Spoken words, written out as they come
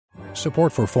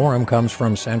Support for Forum comes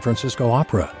from San Francisco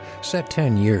Opera. Set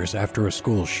 10 years after a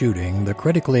school shooting, the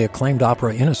critically acclaimed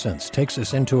opera Innocence takes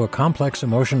us into a complex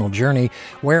emotional journey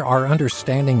where our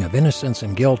understanding of innocence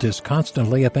and guilt is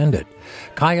constantly upended.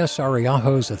 Kaya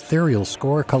Sariaho's ethereal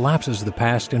score collapses the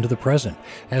past into the present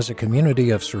as a community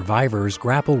of survivors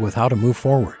grapple with how to move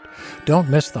forward. Don't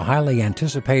miss the highly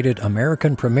anticipated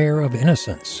American premiere of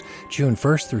Innocence, June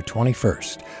 1st through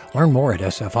 21st. Learn more at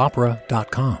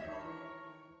sfopera.com.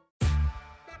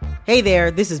 Hey there,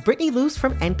 this is Brittany Luce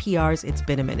from NPR's It's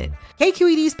Been a Minute.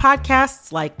 KQED's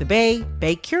podcasts like The Bay,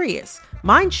 Bay Curious,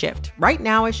 Mind Shift, Right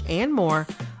Nowish, and more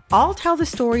all tell the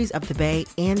stories of the Bay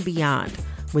and beyond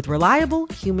with reliable,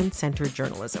 human-centered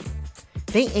journalism.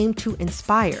 They aim to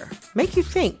inspire, make you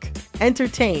think,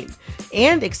 entertain,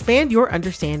 and expand your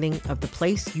understanding of the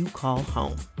place you call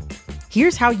home.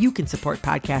 Here's how you can support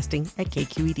podcasting at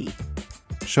KQED.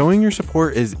 Showing your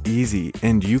support is easy,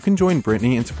 and you can join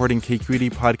Brittany in supporting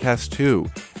KQED Podcast too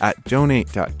at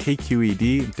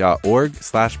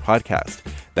donate.kqed.org/podcast.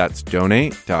 That's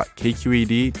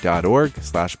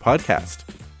donate.kqed.org/podcast.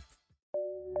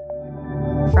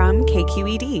 From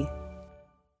KQED.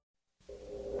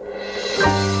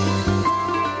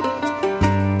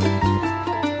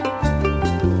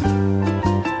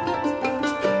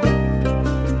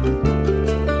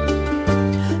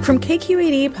 From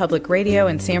KQED Public Radio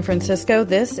in San Francisco,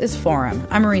 this is Forum.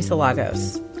 I'm Marisa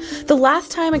Lagos. The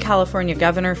last time a California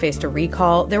governor faced a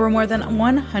recall, there were more than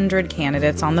 100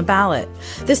 candidates on the ballot.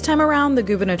 This time around, the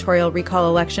gubernatorial recall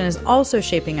election is also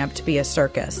shaping up to be a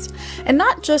circus. And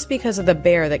not just because of the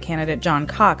bear that candidate John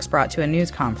Cox brought to a news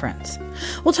conference.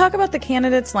 We'll talk about the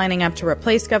candidates lining up to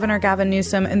replace Governor Gavin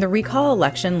Newsom in the recall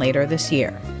election later this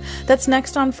year. That's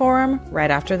next on Forum,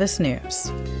 right after this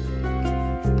news.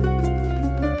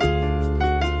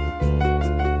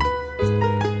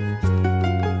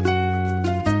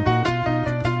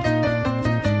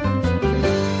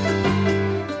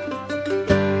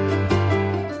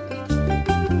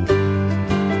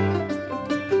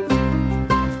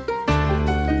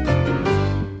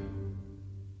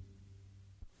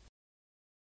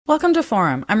 Welcome to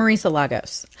Forum. I'm Marisa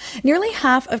Lagos. Nearly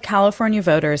half of California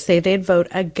voters say they'd vote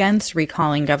against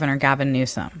recalling Governor Gavin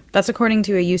Newsom. That's according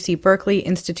to a UC Berkeley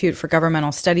Institute for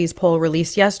Governmental Studies poll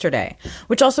released yesterday,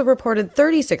 which also reported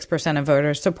 36% of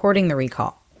voters supporting the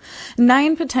recall.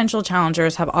 9 potential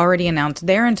challengers have already announced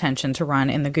their intention to run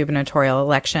in the gubernatorial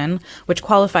election, which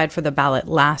qualified for the ballot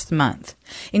last month,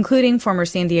 including former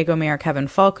San Diego Mayor Kevin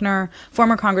Faulconer,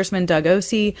 former Congressman Doug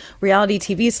Ose, reality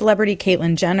TV celebrity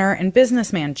Caitlyn Jenner, and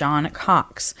businessman John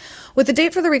Cox. With the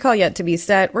date for the recall yet to be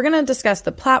set, we're going to discuss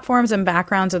the platforms and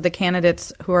backgrounds of the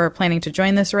candidates who are planning to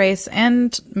join this race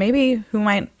and maybe who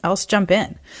might else jump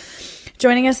in.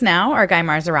 Joining us now are Guy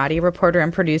Marzorati, reporter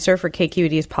and producer for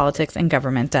KQED's Politics and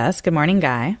Government Desk. Good morning,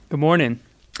 Guy. Good morning.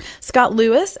 Scott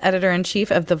Lewis, editor-in-chief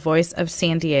of The Voice of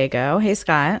San Diego. Hey,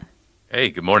 Scott.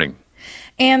 Hey, good morning.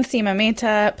 And Seema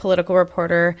Mehta, political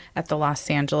reporter at the Los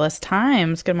Angeles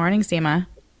Times. Good morning, Seema.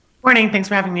 Morning. Thanks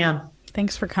for having me on.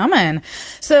 Thanks for coming.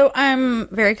 So I'm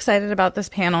very excited about this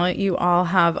panel. You all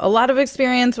have a lot of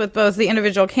experience with both the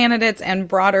individual candidates and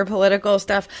broader political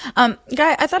stuff.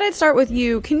 Guy, I thought I'd start with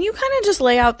you. Can you kind of just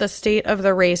lay out the state of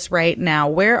the race right now?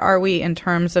 Where are we in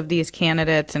terms of these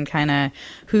candidates and kind of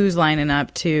who's lining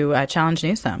up to challenge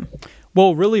Newsom?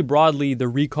 Well, really broadly, the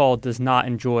recall does not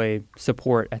enjoy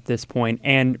support at this point.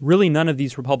 And really none of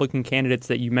these Republican candidates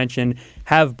that you mentioned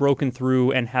have broken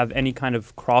through and have any kind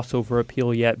of crossover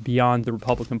appeal yet beyond the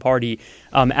Republican Party.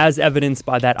 As evidenced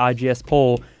by that IGS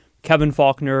poll, Kevin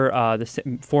Faulconer,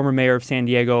 the former mayor of San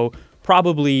Diego,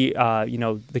 probably,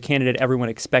 the candidate everyone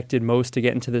expected most to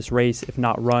get into this race, if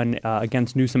not run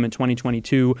against Newsom in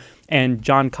 2022, and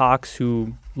John Cox,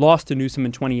 who lost to Newsom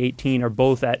in 2018, are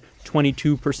both at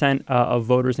 22% of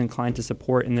voters inclined to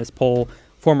support in this poll.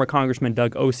 Former Congressman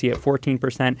Doug Ose at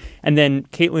 14%, and then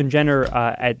Caitlyn Jenner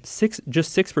at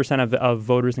just 6% of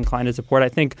voters inclined to support. I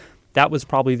think that was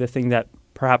probably the thing that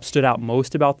perhaps stood out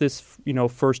most about this,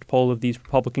 first poll of these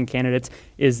Republican candidates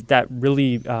is that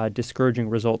really discouraging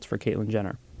results for Caitlyn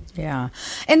Jenner. Yeah.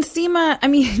 And Seema, I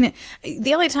mean,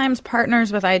 the LA Times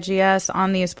partners with IGS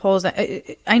on these polls.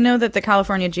 I know that the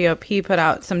California GOP put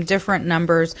out some different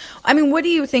numbers. I mean, what do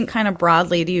you think kind of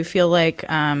broadly? Do you feel like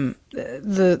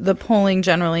the polling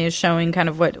generally is showing kind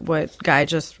of what Guy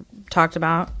just talked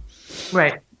about?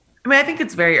 Right. I mean, I think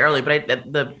it's very early, but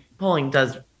the polling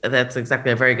does. That's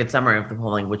exactly a very good summary of the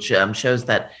polling, which shows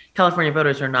that California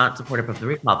voters are not supportive of the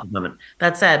recall at the moment.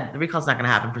 That said, the recall is not going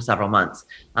to happen for several months.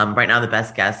 Right now, the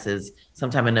best guess is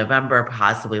sometime in November,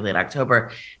 possibly late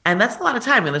October. And that's a lot of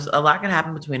time. And there's a lot going to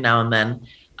happen between now and then.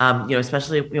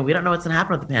 Especially, we don't know what's going to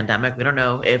happen with the pandemic. We don't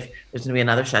know if there's going to be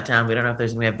another shutdown. We don't know if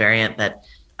there's going to be a variant that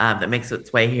makes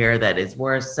its way here that is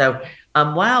worse. So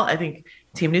while I think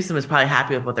Team Newsom is probably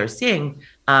happy with what they're seeing,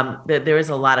 there is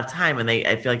a lot of time, and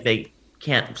I feel like they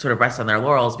can't sort of rest on their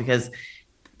laurels because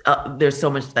there's so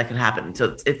much that can happen.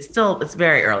 So it's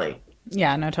very early.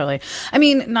 Yeah, no, totally. I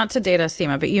mean, not to date us,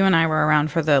 Seema, but you and I were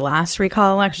around for the last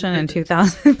recall election in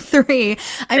 2003.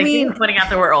 Thank you for pointing out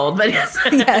that we're old, but yes.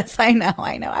 Yes, I know.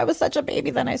 I was such a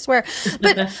baby then, I swear.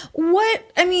 But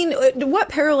what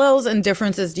parallels and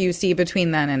differences do you see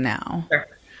between then and now? Sure.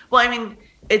 Well, I mean,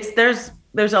 there's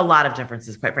a lot of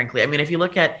differences, quite frankly. I mean, if you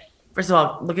look at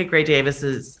Gray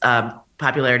Davis's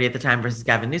popularity at the time versus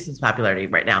Gavin Newsom's popularity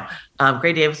right now.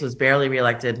 Gray Davis was barely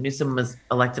reelected. Newsom was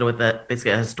elected with basically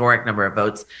a historic number of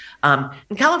votes. And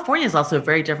California is also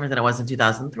very different than it was in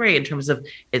 2003 in terms of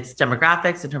its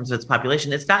demographics, in terms of its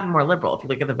population. It's gotten more liberal. If you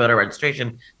look at the voter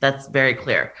registration, that's very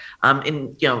clear.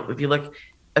 If you look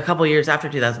a couple of years after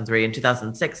 2003, in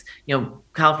 2006,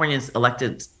 California's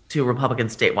elected 2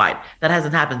 Republicans statewide. That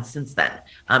hasn't happened since then.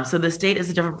 So the state is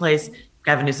a different place.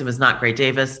 Gavin Newsom is not Gray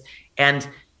Davis. And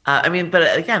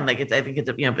but again, I think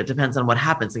it depends on what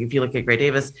happens. Like if you look at Gray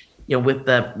Davis, with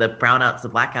the brownouts, the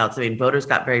blackouts, voters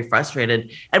got very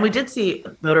frustrated, and we did see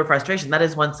voter frustration. That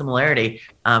is one similarity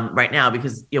right now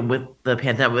because with the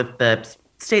pandemic, with the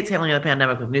states handling of the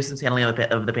pandemic, with Newsom's handling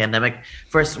of the pandemic,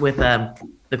 first with the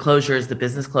closures, the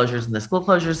business closures and the school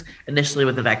closures, initially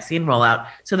with the vaccine rollout.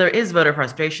 So there is voter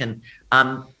frustration.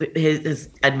 His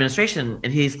administration,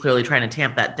 and he's clearly trying to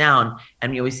tamp that down.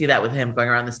 And we see that with him going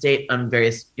around the state on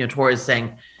various tours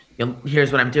saying,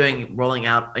 here's what I'm doing, rolling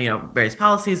out various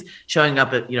policies, showing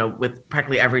up at with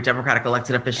practically every Democratic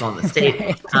elected official in the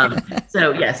state.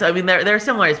 So there are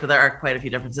similarities, but there are quite a few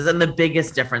differences. And the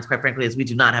biggest difference, quite frankly, is we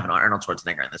do not have an Arnold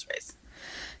Schwarzenegger in this race.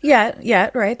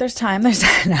 Yeah, right. There's time.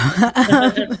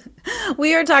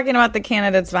 We are talking about the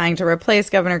candidates vying to replace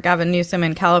Governor Gavin Newsom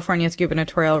in California's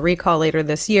gubernatorial recall later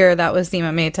this year. That was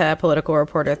Seema Mehta, political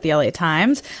reporter at the LA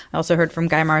Times. I also heard from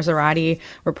Guy Marzorati,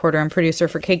 reporter and producer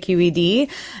for KQED.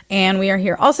 And we are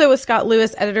here also with Scott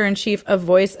Lewis, editor-in-chief of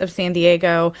Voice of San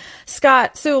Diego.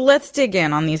 Scott, so let's dig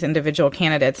in on these individual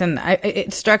candidates. And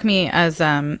it struck me as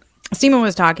Seema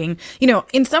was talking,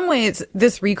 in some ways,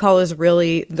 this recall is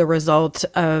really the result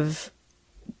of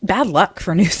bad luck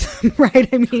for Newsom, right?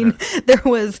 There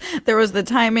was the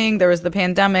timing, there was the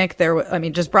pandemic,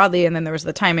 just broadly, and then there was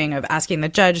the timing of asking the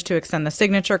judge to extend the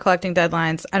signature collecting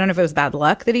deadlines. I don't know if it was bad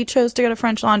luck that he chose to go to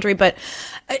French Laundry, but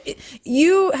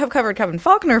you have covered Kevin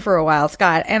Faulconer for a while,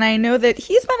 Scott, and I know that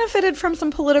he's benefited from some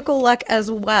political luck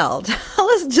as well. Tell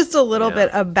us just a little bit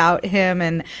about him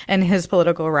and his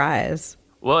political rise.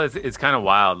 Well, it's kind of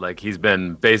wild. Like, he's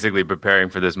been basically preparing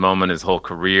for this moment his whole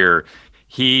career.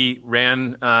 He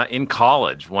ran in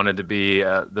college, wanted to be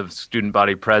the student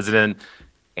body president,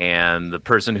 and the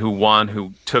person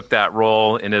who took that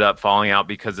role ended up falling out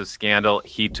because of scandal.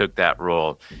 He took that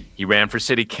role. He ran for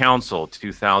city council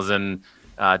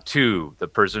 2002. The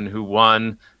person who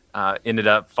won ended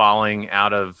up falling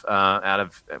out of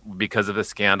because of the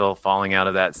scandal, falling out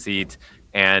of that seat.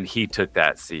 And he took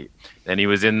that seat. Then he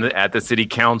was at the city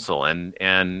council, and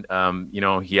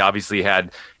he obviously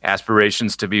had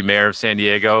aspirations to be mayor of San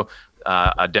Diego.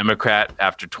 A Democrat,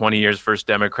 after 20 years, first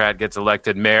Democrat gets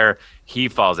elected mayor. He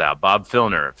falls out. Bob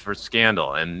Filner for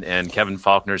scandal, and Kevin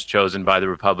Faulconer's chosen by the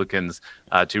Republicans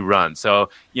to run. So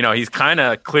he's kind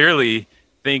of clearly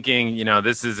thinking,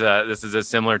 this is a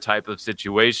similar type of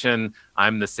situation.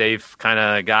 I'm the safe kind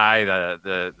of guy,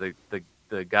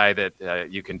 the guy that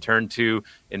you can turn to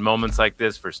in moments like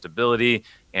this for stability,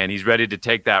 and he's ready to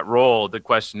take that role. The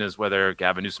question is whether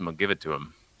Gavin Newsom will give it to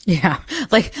him. Yeah,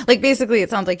 like basically, it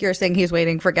sounds like you're saying he's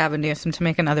waiting for Gavin Newsom to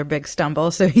make another big stumble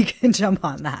so he can jump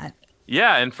on that.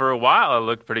 Yeah, and for a while it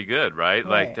looked pretty good, right?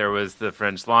 Like there was the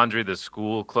French Laundry, the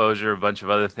school closure, a bunch of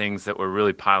other things that were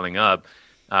really piling up.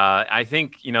 I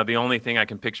think the only thing I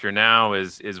can picture now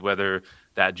is whether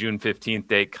that June 15th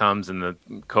date comes and the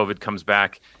COVID comes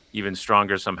back even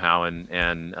stronger somehow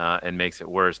and makes it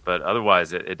worse. But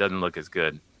otherwise, it doesn't look as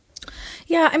good.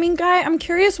 Yeah, Guy, I'm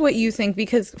curious what you think,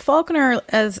 because Faulconer,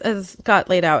 as Scott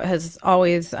laid out, has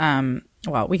always, we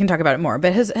can talk about it more,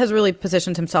 but has really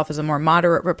positioned himself as a more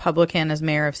moderate Republican as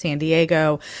mayor of San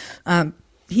Diego.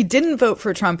 he didn't vote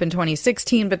for Trump in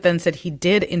 2016, but then said he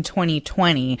did in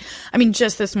 2020. I mean,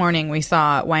 just this morning, we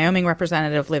saw Wyoming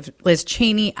Representative Liz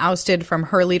Cheney ousted from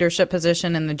her leadership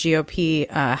position in the GOP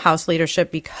House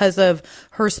leadership because of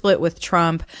her split with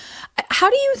Trump. How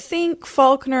do you think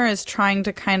Faulconer is trying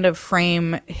to kind of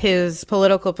frame his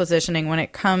political positioning when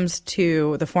it comes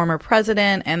to the former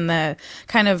president and the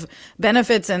kind of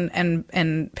benefits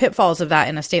and pitfalls of that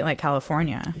in a state like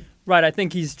California? Right. I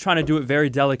think he's trying to do it very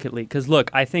delicately because, look,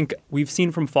 I think we've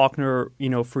seen from Faulconer,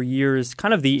 for years,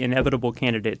 kind of the inevitable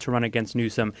candidate to run against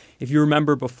Newsom. If you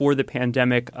remember before the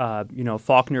pandemic,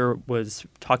 Faulconer was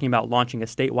talking about launching a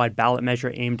statewide ballot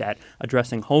measure aimed at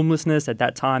addressing homelessness. At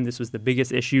that time, this was the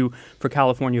biggest issue for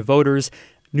California voters.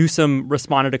 Newsom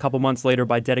responded a couple months later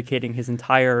by dedicating his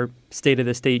entire State of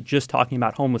the State just talking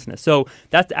about homelessness. So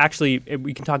that's actually,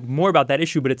 we can talk more about that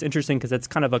issue, but it's interesting because it's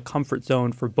kind of a comfort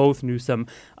zone for both Newsom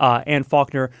and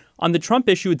Faulconer. On the Trump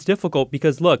issue, it's difficult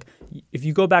because, look, if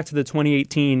you go back to the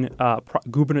 2018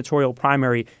 gubernatorial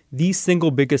primary, the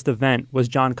single biggest event was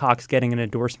John Cox getting an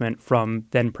endorsement from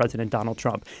then President Donald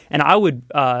Trump. And I would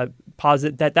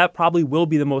posit that probably will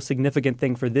be the most significant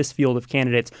thing for this field of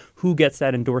candidates who gets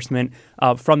that endorsement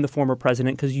from the former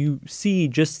president, because you see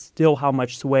just still how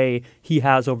much sway he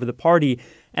has over the party.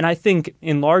 And I think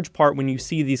in large part when you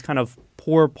see these kind of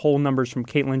poor poll numbers from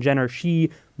Caitlyn Jenner,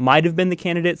 she might have been the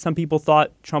candidate some people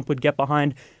thought Trump would get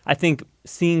behind. I think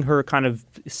seeing her kind of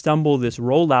stumble this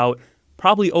rollout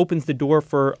probably opens the door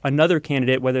for another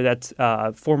candidate, whether that's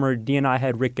former DNI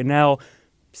head Rick Gonell,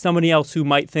 somebody else who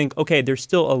might think, okay, there's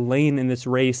still a lane in this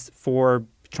race for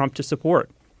Trump to support.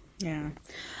 Yeah.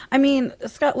 I mean,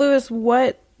 Scott Lewis,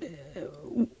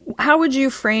 how would you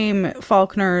frame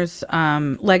Faulconer's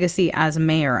legacy as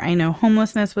mayor? I know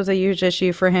homelessness was a huge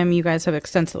issue for him. You guys have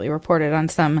extensively reported on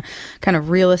some kind of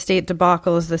real estate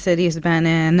debacles the city's been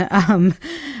in.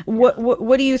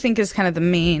 What do you think is kind of the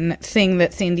main thing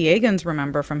that San Diegans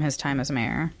remember from his time as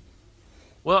mayor?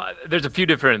 Well, there's a few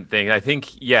different things. I think,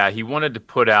 he wanted to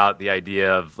put out the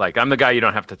idea of, like, I'm the guy you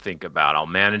don't have to think about. I'll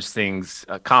manage things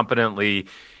competently.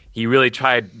 He really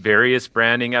tried various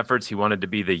branding efforts. He wanted to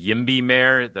be the YIMBY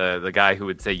mayor, the guy who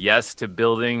would say yes to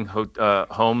building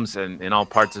homes in all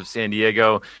parts of San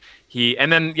Diego.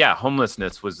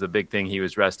 Homelessness was the big thing he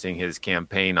was resting his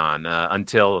campaign on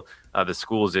until the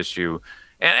schools issue.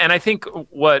 And I think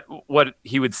what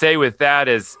he would say with that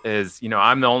is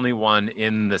I'm the only one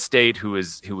in the state who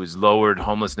has lowered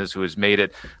homelessness, who has made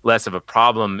it less of a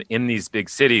problem in these big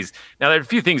cities. Now, there are a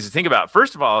few things to think about.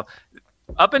 First of all,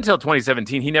 up until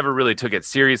 2017, he never really took it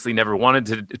seriously, never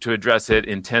wanted to address it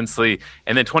intensely.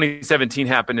 And then 2017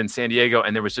 happened in San Diego,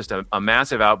 and there was just a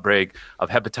massive outbreak of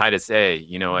hepatitis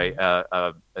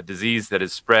A, a disease that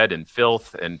is spread in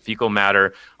filth and fecal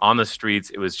matter on the streets.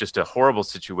 It was just a horrible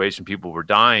situation. People were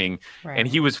dying. Right. And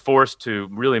he was forced to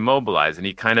really mobilize. And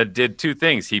he kind of did two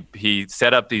things. He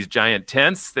set up these giant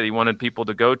tents that he wanted people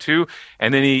to go to.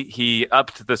 And then he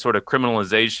upped the sort of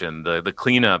criminalization, the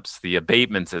cleanups, the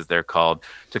abatements, as they're called,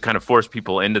 to kind of force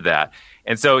people into that.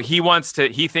 And so he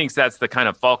thinks that's the kind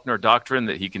of Faulconer doctrine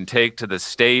that he can take to the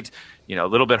state, a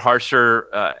little bit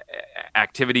harsher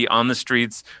activity on the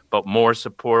streets, but more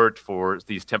support for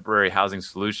these temporary housing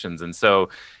solutions. And so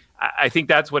I think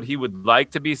that's what he would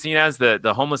like to be seen as.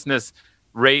 The homelessness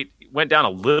rate went down a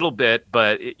little bit,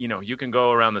 but you can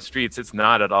go around the streets. It's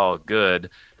not at all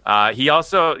good. He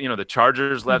also, the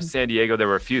Chargers left San Diego. There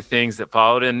were a few things that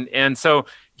followed. And so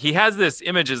he has this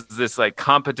image as this like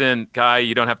competent guy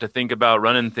you don't have to think about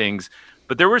running things.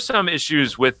 But there were some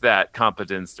issues with that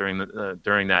competence during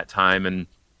that time. And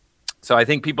so I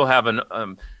think people have an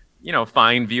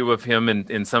fine view of him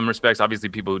in some respects. Obviously,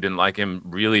 people who didn't like him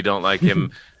really don't like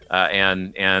him.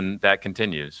 And that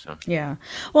continues. So. Yeah.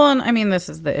 Well, and I mean, this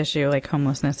is the issue. Like,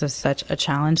 homelessness is such a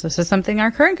challenge. This is something our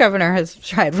current governor has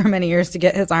tried for many years to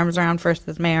get his arms around first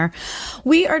as mayor.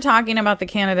 We are talking about the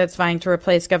candidates vying to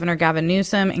replace Governor Gavin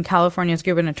Newsom in California's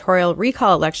gubernatorial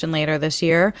recall election later this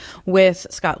year with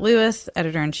Scott Lewis,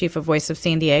 editor-in-chief of Voice of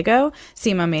San Diego,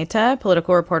 Seema Mehta,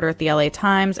 political reporter at the LA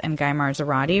Times, and Guy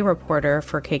Marzorati, reporter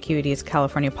for KQED's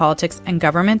California Politics and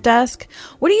Government Desk.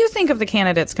 What do you think of the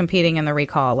candidates competing in the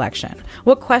recall election?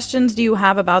 What questions do you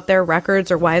have about their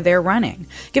records or why they're running?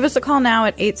 Give us a call now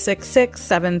at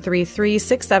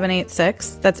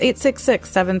 866-733-6786. That's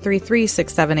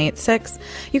 866-733-6786.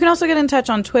 You can also get in touch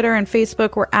on Twitter and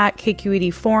Facebook. We're at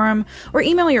KQED Forum, or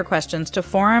email your questions to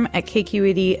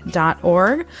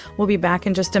forum@kqed.org. We'll be back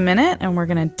in just a minute, and we're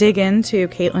going to dig into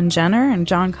Caitlyn Jenner and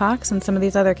John Cox and some of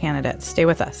these other candidates. Stay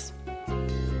with us.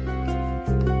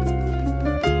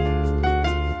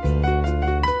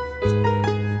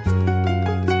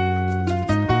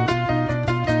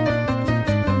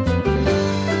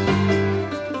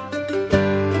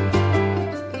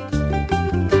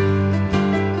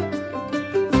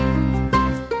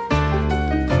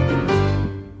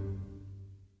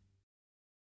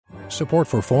 Support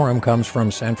for Forum comes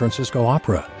from San Francisco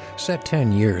Opera. Set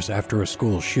 10 years after a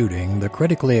school shooting, the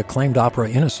critically acclaimed opera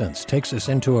Innocence takes us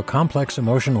into a complex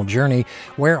emotional journey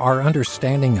where our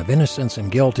understanding of innocence and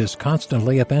guilt is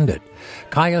constantly upended.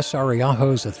 Kaya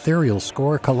Sariaho's ethereal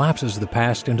score collapses the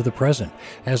past into the present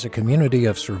as a community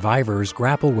of survivors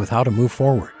grapple with how to move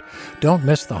forward. Don't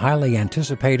miss the highly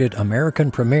anticipated American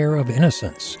premiere of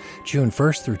Innocence, June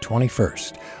 1st through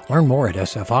 21st. Learn more at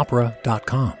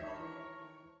sfopera.com.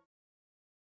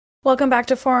 Welcome back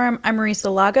to Forum. I'm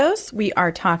Marisa Lagos. We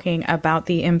are talking about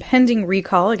the impending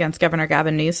recall against Governor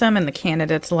Gavin Newsom and the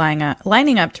candidates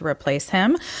lining up to replace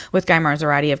him with Guy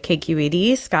Marzorati of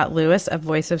KQED, Scott Lewis of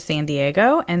Voice of San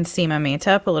Diego, and Seema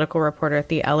Mehta, political reporter at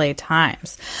the LA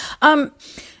Times.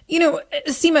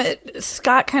 Seema,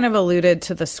 Scott kind of alluded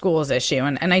to the schools issue,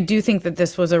 and I do think that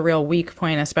this was a real weak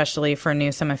point, especially for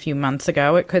Newsom a few months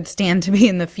ago. It could stand to be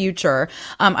in the future.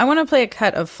 I want to play a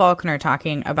cut of Faulkner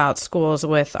talking about schools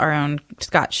with our own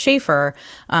Scott Schaefer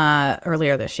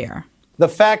earlier this year. The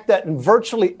fact that in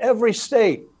virtually every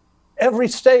state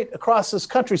across this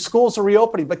country, schools are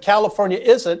reopening, but California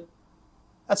isn't,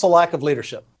 that's a lack of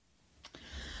leadership.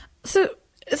 So,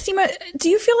 Seema, do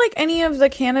you feel like any of the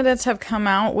candidates have come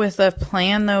out with a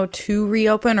plan, though, to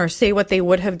reopen or say what they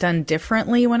would have done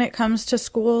differently when it comes to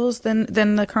schools than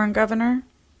the current governor?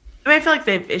 I mean, I feel like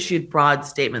they've issued broad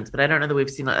statements, but I don't know that we've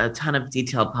seen a ton of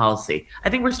detailed policy. I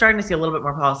think we're starting to see a little bit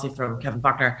more policy from Kevin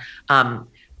Faulkner,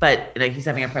 but he's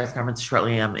having a press conference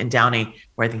shortly in Downey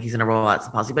where I think he's going to roll out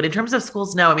some policy. But in terms of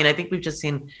schools, no. I mean, I think we've just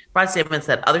seen broad statements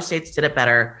that other states did it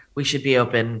better. We should be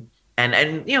open. And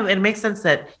it makes sense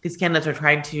that these candidates are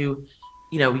trying to,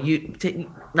 I don't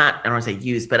want to say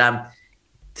use, but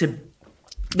to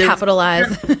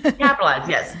capitalize. Capitalize,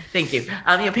 yes. Thank you.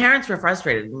 Parents were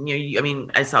frustrated.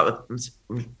 I saw it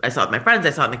with my friends.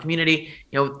 I saw it in the community.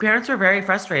 Parents were very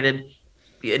frustrated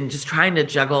and just trying to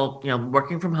juggle,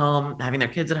 working from home, having their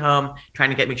kids at home,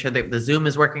 trying to make sure that the Zoom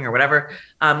is working or whatever.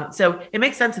 So it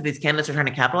makes sense that these candidates are trying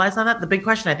to capitalize on that. The big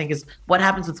question, I think, is what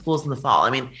happens with schools in the fall? I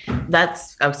mean,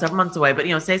 that's several months away, but,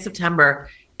 say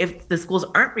September, if the schools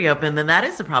aren't reopened, then that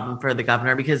is a problem for the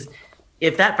governor, because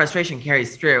if that frustration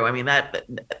carries through, I mean,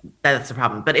 that's a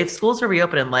problem. But if schools are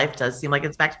reopened and life does seem like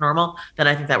it's back to normal, then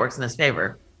I think that works in his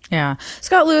favor. Yeah.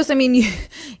 Scott Lewis, I mean,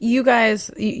 you guys,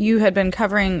 you had been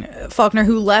covering Faulkner,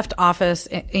 who left office,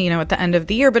 at the end of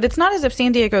the year, but it's not as if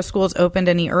San Diego schools opened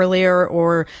any earlier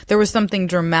or there was something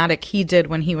dramatic he did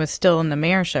when he was still in the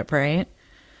mayorship, right?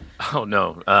 Oh,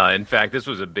 no. In fact, this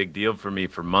was a big deal for me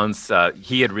for months.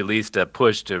 He had released a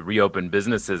push to reopen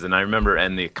businesses, and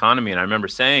the economy, and I remember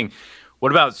saying,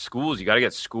 what about schools? You got to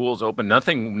get schools open.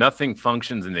 Nothing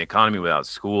functions in the economy without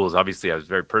schools. Obviously, it was a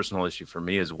very personal issue for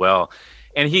me as well.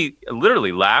 And he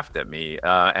literally laughed at me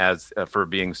for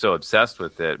being so obsessed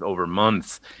with it over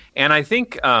months. And I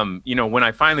think, when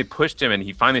I finally pushed him and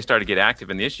he finally started to get active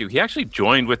in the issue, he actually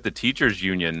joined with the teachers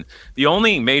union. The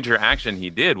only major action he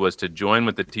did was to join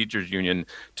with the teachers union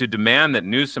to demand that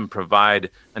Newsom provide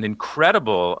an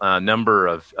incredible number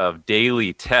of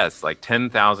daily tests, like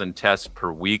 10,000 tests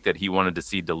per week that he wanted to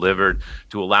see delivered,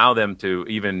 to allow them to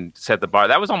even set the bar.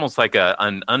 That was almost like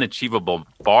an unachievable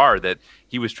bar that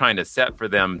he was trying to set for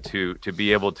them to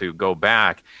be able to go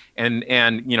back and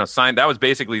sign. That was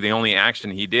basically the only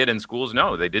action he did. And schools,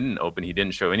 no, they didn't open. He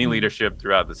didn't show any leadership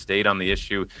throughout the state on the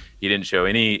issue. He didn't show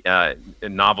any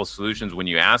novel solutions. When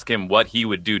you ask him what he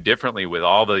would do differently with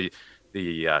all the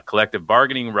collective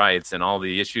bargaining rights and all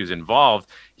the issues involved,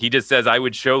 he just says, I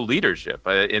would show leadership,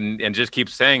 and just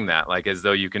keeps saying that, like as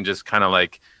though you can just kind of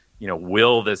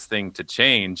will this thing to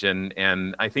change.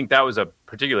 And I think that was a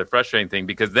particularly frustrating thing,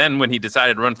 because then when he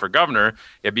decided to run for governor,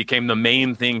 it became the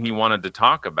main thing he wanted to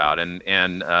talk about.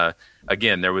 And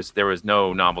again, there was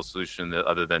no novel solution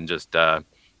other than just that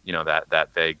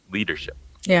vague leadership.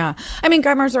 Yeah. I mean,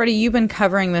 Guy Marzorati, you've been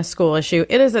covering this school issue.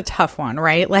 It is a tough one,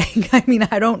 right?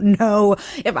 I don't know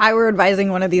if I were advising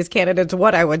one of these candidates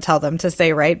what I would tell them to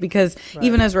say, right? Because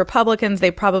even as Republicans, they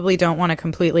probably don't want to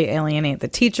completely alienate the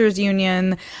teachers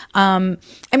union.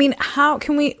 How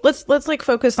can we, let's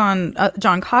focus on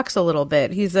John Cox a little bit.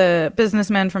 He's a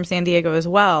businessman from San Diego as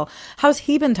well. How's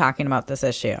he been talking about this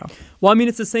issue? Well, I mean,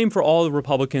 it's the same for all the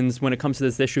Republicans when it comes to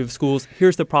this issue of schools.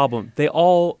 Here's the problem. They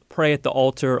all pray at the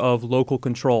altar of local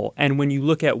control. And when you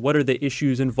look at what are the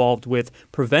issues involved with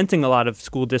preventing a lot of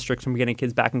school districts from getting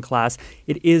kids back in class,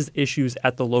 it is issues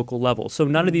at the local level. So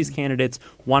none of these candidates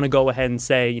want to go ahead and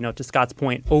say, to Scott's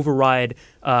point, override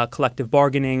collective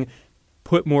bargaining,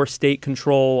 put more state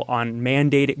control on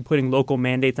mandating, putting local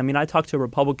mandates. I mean, I talked to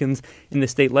Republicans in the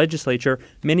state legislature,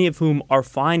 many of whom are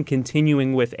fine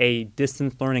continuing with a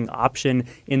distance learning option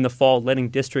in the fall, letting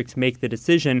districts make the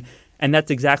decision. And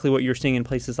that's exactly what you're seeing in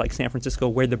places like San Francisco,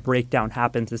 where the breakdown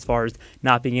happens as far as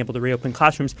not being able to reopen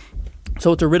classrooms.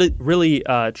 So it's a really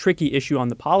tricky issue on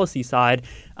the policy side.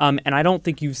 And I don't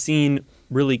think you've seen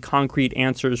really concrete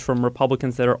answers from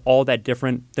Republicans that are all that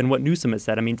different than what Newsom has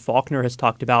said. I mean, Faulconer has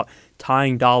talked about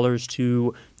tying dollars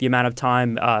to the amount of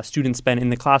time students spend in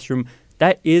the classroom.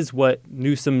 That is what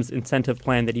Newsom's incentive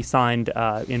plan that he signed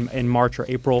in March or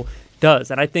April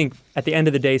does. And I think at the end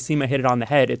of the day, Seema hit it on the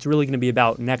head. It's really going to be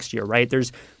about next year, right?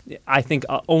 There's, I think,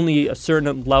 only a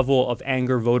certain level of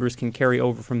anger voters can carry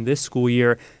over from this school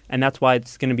year. And that's why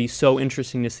it's going to be so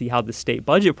interesting to see how the state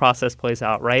budget process plays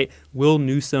out, right? Will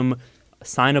Newsom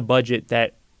sign a budget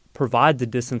that provides a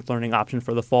distance learning option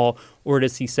for the fall, or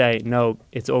does he say, no,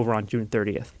 it's over on June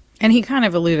 30th? And he kind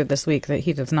of alluded this week that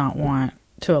he does not want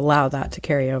to allow that to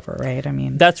carry over, right? I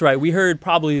mean, that's right. We heard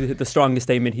probably the strongest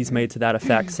statement he's made to that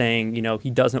effect, saying,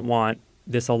 he doesn't want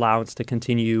this allowance to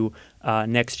continue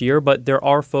next year. But there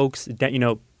are folks,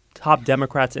 top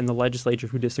Democrats in the legislature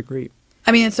who disagree.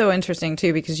 I mean, it's so interesting,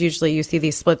 too, because usually you see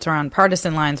these splits around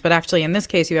partisan lines. But actually, in this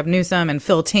case, you have Newsom and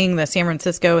Phil Ting, the San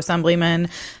Francisco assemblyman,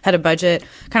 head of budget,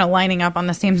 kind of lining up on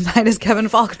the same side as Kevin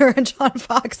Faulconer and John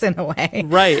Fox in a way.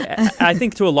 Right. I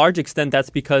think to a large extent that's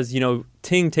because,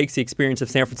 Ting takes the experience of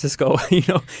San Francisco.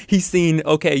 He's seen,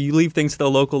 okay, you leave things to the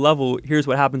local level. Here's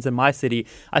what happens in my city.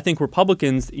 I think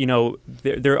Republicans,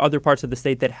 there are other parts of the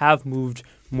state that have moved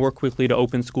more quickly to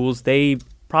open schools. They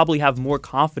probably have more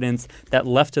confidence that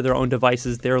left to their own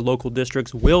devices, their local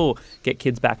districts will get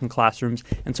kids back in classrooms.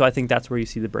 And so I think that's where you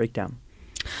see the breakdown.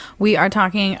 We are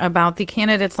talking about the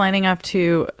candidates lining up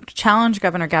to challenge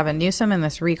Governor Gavin Newsom in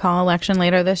this recall election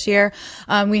later this year.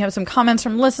 We have some comments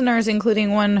from listeners,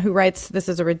 including one who writes, "This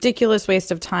is a ridiculous waste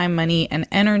of time, money, and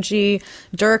energy."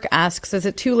 Dirk asks, "Is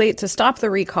it too late to stop the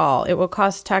recall? It will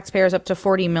cost taxpayers up to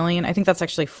 $40 million. I think that's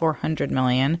actually $400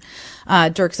 million.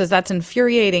 Dirk says, "That's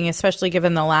infuriating, especially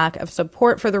given the lack of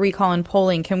support for the recall in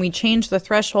polling. Can we change the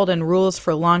threshold and rules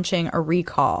for launching a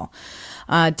recall?"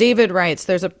 David writes,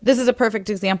 "This is a perfect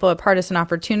example of partisan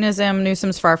opportunism.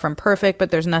 Newsom's far from perfect, but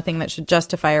there's nothing that should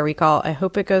justify a recall. I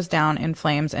hope it goes down in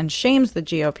flames and shames the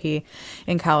GOP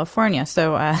in California."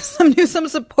 So some Newsom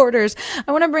supporters.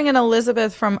 I want to bring in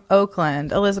Elizabeth from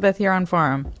Oakland. Elizabeth, you're on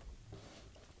Forum.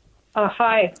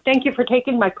 Hi. Thank you for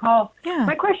taking my call. Yeah.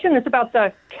 My question is about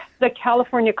the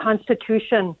California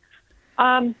Constitution.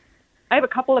 I have a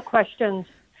couple of questions.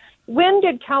 When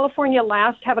did California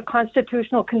last have a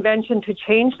constitutional convention to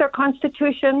change their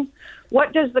constitution?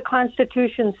 What does the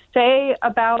Constitution say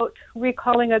about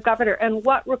recalling a governor, and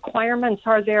what requirements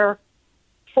are there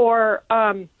for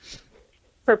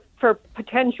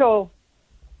potential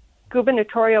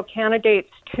gubernatorial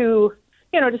candidates to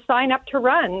sign up to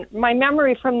run? My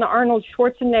memory from the Arnold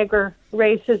Schwarzenegger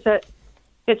race is that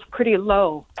it's pretty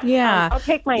low. Yeah. I'll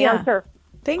take my answer.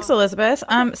 Thanks, Elizabeth.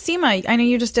 Seema, I know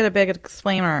you just did a big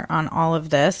explainer on all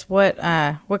of this. What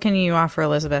can you offer,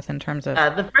 Elizabeth, in terms of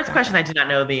the first question? I do not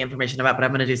know the information about, but I'm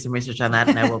going to do some research on that,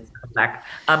 and I will come back.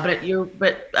 But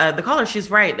the caller, she's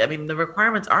right. I mean, the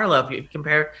requirements are low. If you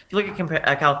look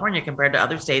at California compared to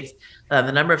other states,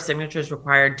 the number of signatures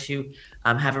required to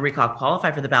have a recall qualify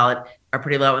for the ballot are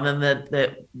pretty low, and then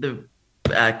the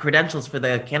credentials for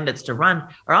the candidates to run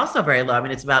are also very low. I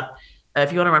mean, it's about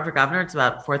if you want to run for governor, it's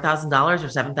about $4,000 or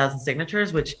 7,000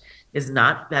 signatures, which is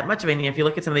not that much. I mean, if you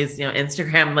look at some of these,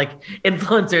 Instagram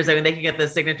influencers, I mean, they can get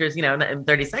those signatures, in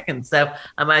 30 seconds. So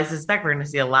I suspect we're going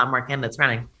to see a lot more candidates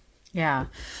running. Yeah.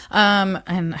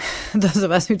 And those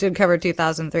of us who did cover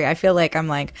 2003, I feel like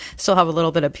I'm still have a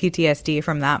little bit of PTSD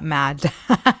from that mad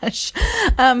dash.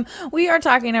 We are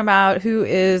talking about who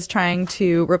is trying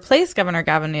to replace Governor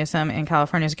Gavin Newsom in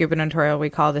California's gubernatorial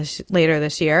recall later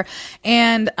this year.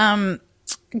 And,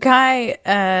 Guy,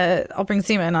 I'll bring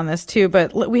Seema in on this too,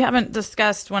 but we haven't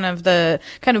discussed one of the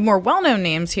kind of more well-known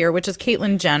names here, which is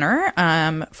Caitlyn Jenner,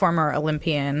 former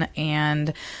Olympian,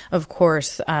 and of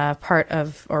course, was part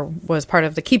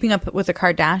of the Keeping Up with the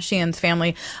Kardashians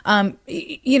family.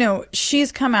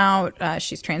 She's come out,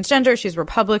 she's transgender, she's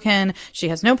Republican, she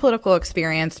has no political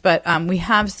experience, but we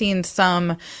have seen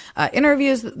some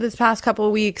interviews this past couple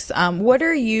of weeks. Can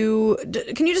you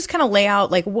just kind of lay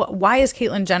out, why is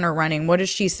Caitlyn Jenner running? What is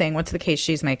she saying? What's the case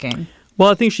she's making?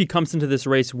 Well, I think she comes into this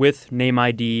race with name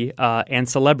ID and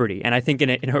celebrity. And I think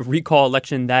in a recall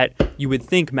election that you would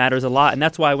think matters a lot. And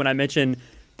that's why when I mentioned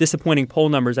disappointing poll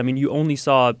numbers. I mean, you only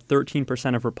saw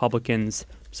 13% of Republicans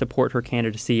support her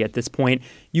candidacy at this point.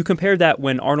 You compare that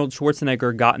when Arnold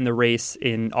Schwarzenegger got in the race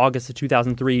in August of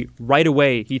 2003, right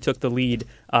away he took the lead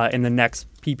in the next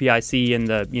PPIC and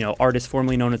the artist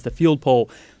formerly known as the Field poll.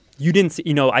 You didn't see,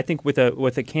 I think with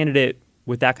a candidate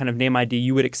with that kind of name ID,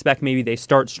 you would expect maybe they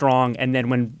start strong, and then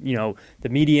when the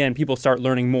media and people start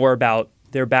learning more about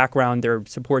their background, their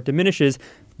support diminishes.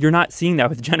 You're not seeing that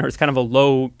with Jenner. It's kind of a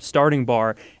low starting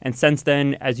bar. And since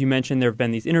then, as you mentioned, there have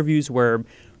been these interviews where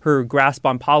her grasp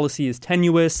on policy is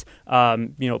tenuous.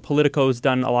 Politico's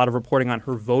done a lot of reporting on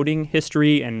her voting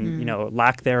history and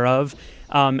lack thereof.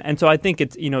 And so I think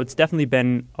it's definitely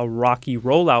been a rocky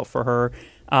rollout for her.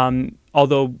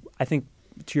 Although I think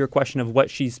to your question of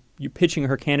what you're pitching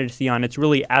her candidacy on, it's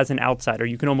really as an outsider.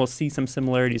 You can almost see some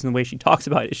similarities in the way she talks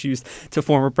about issues to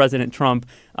former President Trump.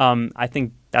 I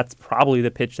think that's probably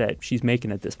the pitch that she's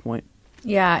making at this point.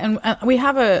 Yeah, and we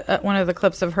have one of the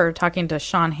clips of her talking to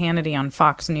Sean Hannity on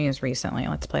Fox News recently.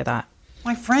 Let's play that.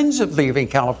 My friends are leaving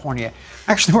California.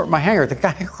 Actually, we're at my hangar. The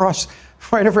guy across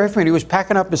right over from me, he was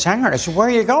packing up his hangar. I said, "Where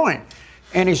are you going?"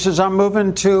 And he says, "I'm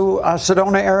moving to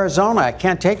Sedona, Arizona. I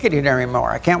can't take it here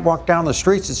anymore. I can't walk down the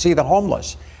streets and see the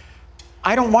homeless."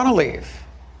 I don't want to leave.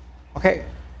 Okay,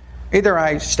 either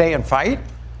I stay and fight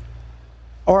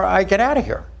or I get out of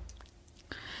here.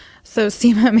 So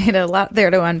Seema made a lot there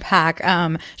to unpack.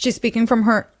 She's speaking from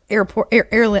her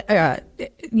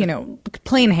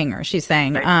plane hangar, she's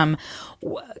saying. Right.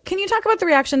 Can you talk about the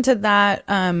reaction to that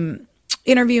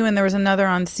interview? And there was another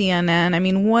on CNN. I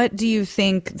mean, what do you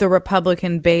think the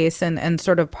Republican base and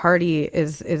sort of party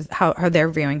is how they're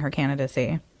viewing her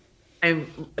candidacy?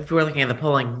 If we're looking at the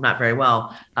polling, not very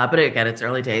well. But again, it's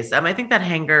early days. I think that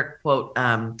hangar quote,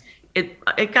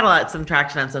 it got some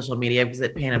traction on social media because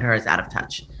it painted her as out of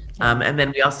touch. And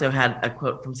then we also had a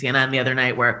quote from CNN the other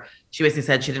night where she basically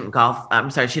said she didn't golf.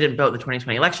 She didn't vote in the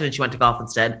 2020 election and she went to golf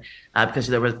instead because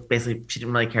she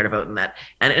didn't really care to vote in that.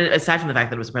 And aside from the fact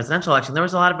that it was a presidential election, there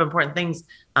was a lot of important things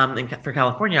for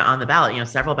California on the ballot.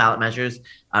 Several ballot measures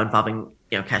involving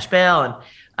cash bail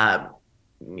and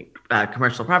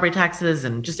commercial property taxes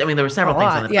and there were several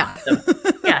things on the ballot.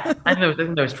 So, yeah, I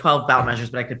think there was 12 ballot measures,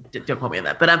 but don't quote me on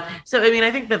that. But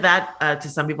I think that to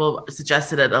some people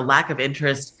suggested a lack of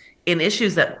interest in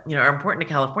issues that are important to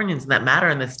Californians and that matter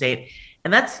in this state.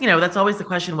 And that's always the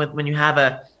question when you have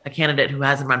a candidate who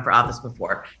hasn't run for office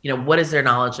before. What is their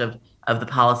knowledge of the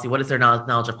policy? What is their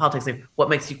knowledge of politics? What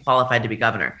makes you qualified to be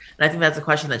governor? And I think that's a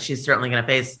question that she's certainly going to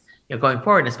face going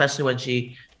forward, especially when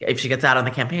if she gets out on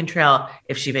the campaign trail,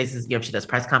 if she faces if she does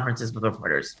press conferences with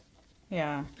reporters.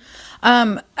 Yeah.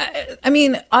 I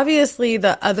mean, obviously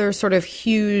the other sort of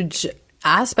huge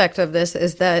aspect of this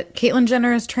is that Caitlyn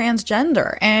Jenner is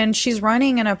transgender and she's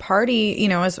running in a party,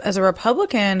 as a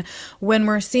Republican when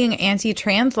we're seeing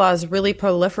anti-trans laws really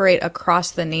proliferate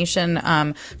across the nation,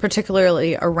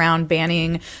 particularly around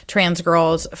banning trans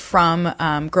girls from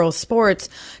girls' sports.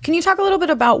 Can you talk a little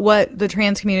bit about what the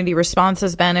trans community response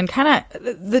has been and kind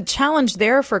of the challenge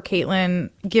there for Caitlyn,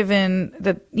 given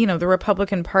that, the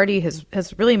Republican Party has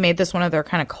really made this one of their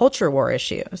kind of culture war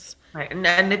issues? Right.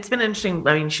 And it's been interesting.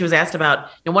 I mean, she was asked about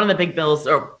one of the big bills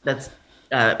that's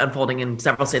unfolding in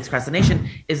several states across the nation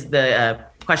is the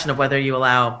question of whether you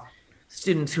allow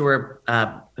students who were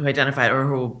identified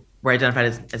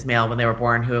as male when they were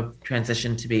born, who have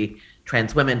transitioned to be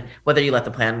trans women, whether you let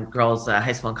them play on girls'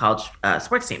 high school and college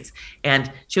sports teams. And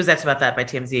she was asked about that by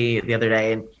TMZ the other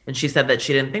day, and she said that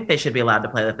she didn't think they should be allowed to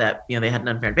play that they had an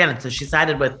unfair advantage. So she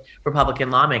sided with Republican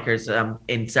lawmakers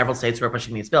in several states who are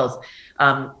pushing these bills.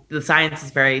 The science is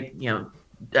very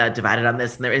divided on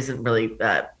this, and there isn't really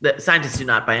the scientists do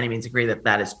not by any means agree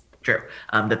that is true,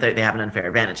 that they have an unfair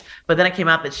advantage. But then it came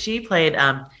out that she played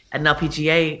at an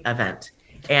LPGA event.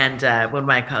 And when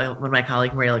my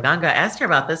colleague Maria Laganga asked her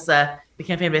about this, the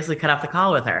campaign basically cut off the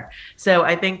call with her. So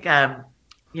I think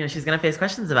she's going to face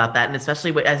questions about that, and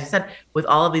especially as you said, with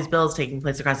all of these bills taking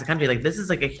place across the country, this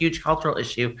is a huge cultural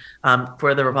issue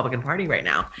for the Republican Party right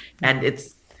now, and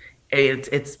it's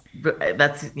that's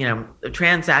the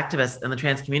trans activists and the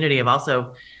trans community have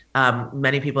also.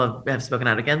 Many people have spoken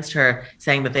out against her,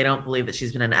 saying that they don't believe that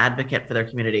she's been an advocate for their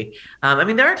community. I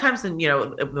mean, there are times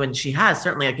when she has,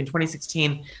 certainly like in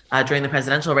 2016 during the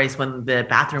presidential race when the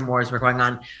bathroom wars were going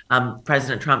on,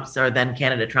 President Trump, or then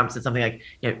candidate Trump, said something like,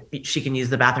 she can use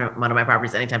the bathroom at one of my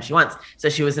properties anytime she wants. So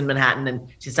she was in Manhattan and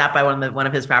she stopped by one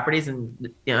of his properties, and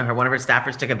one of her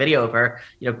staffers took a video of her,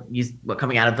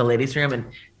 coming out of the ladies' room, and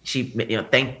she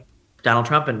thanked Donald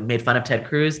Trump and made fun of Ted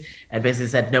Cruz and basically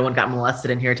said, "No one got molested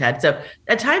in here, Ted." So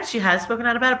at times she has spoken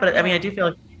out about it, but I mean, I do feel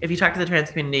like if you talk to the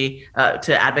trans community,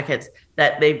 to advocates,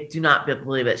 that they do not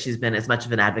believe that she's been as much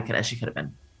of an advocate as she could have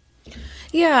been.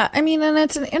 Yeah, I mean, and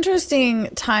it's an interesting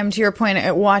time, to your point,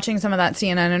 at watching some of that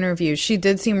CNN interview. She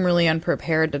did seem really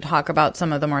unprepared to talk about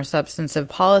some of the more substantive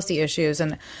policy issues.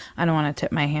 And I don't want to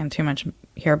tip my hand too much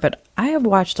here, but I have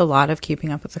watched a lot of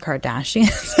Keeping Up with the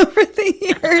Kardashians over the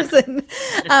years. And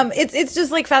it's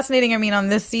just like fascinating. I mean, on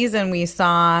this season, we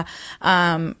saw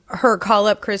her call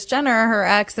up Kris Jenner, her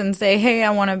ex, and say, hey,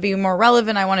 I want to be more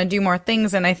relevant. I want to do more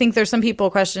things. And I think there's some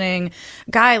people questioning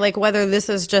Guy, like whether this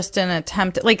is just an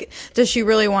attempt, like, does she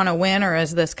really want to win, or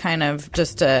is this kind of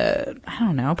just a, I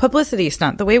don't know, publicity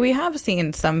stunt, the way we have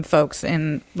seen some folks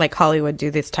in like Hollywood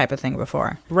do this type of thing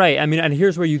before? Right. I mean, and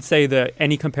here's where you'd say that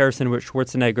any comparison with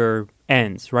Schwarzenegger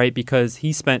ends, right? Because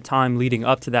he spent time leading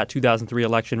up to that 2003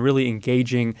 election really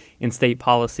engaging in state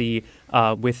policy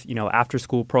with,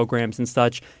 after-school programs and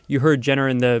such. You heard Jenner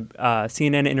in the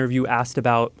CNN interview asked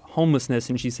about homelessness,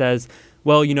 and she says,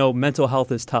 well, mental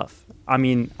health is tough. I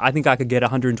mean, I think I could get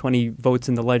 120 votes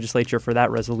in the legislature for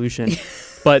that resolution.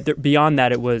 But beyond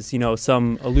that, it was,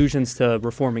 some allusions to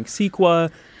reforming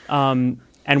CEQA.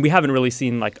 And we haven't really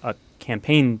seen like a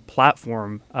campaign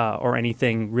platform or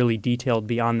anything really detailed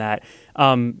beyond that.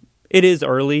 It is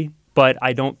early, but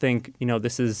I don't think,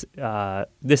 this is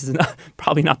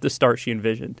probably not the start she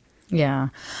envisioned. Yeah.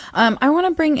 I want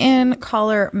to bring in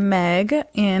caller Meg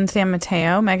in San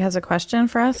Mateo. Meg has a question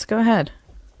for us. Go ahead.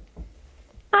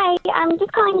 Hi, I'm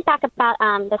just calling back about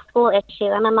the school issue.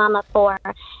 I'm a mom of 4,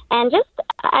 and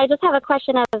I just have a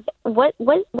question of was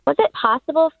it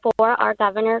possible for our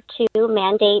governor to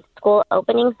mandate school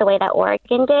openings the way that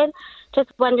Oregon did? Just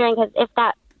wondering, because if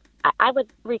that, I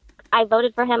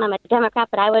voted for him. I'm a Democrat,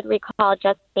 but I would recall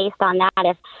just based on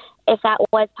that if that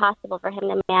was possible for him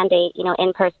to mandate,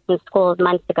 in-person schools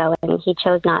months ago, and he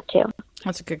chose not to.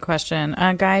 That's a good question.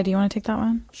 Guy, do you want to take that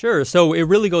one? Sure. So it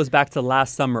really goes back to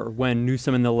last summer when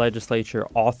Newsom and the legislature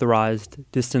authorized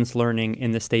distance learning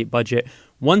in the state budget.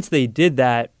 Once they did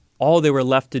that, all they were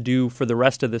left to do for the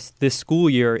rest of this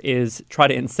school year is try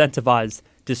to incentivize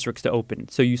districts to open.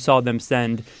 So you saw them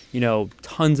send,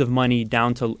 tons of money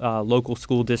down to local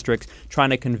school districts,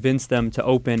 trying to convince them to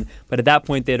open. But at that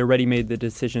point, they had already made the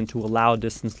decision to allow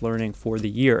distance learning for the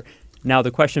year. Now,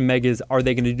 the question, Meg, is are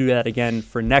they going to do that again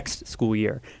for next school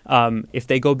year? If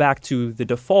they go back to the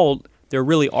default, there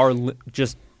really are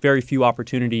just very few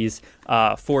opportunities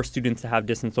for students to have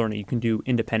distance learning. You can do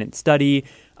independent study,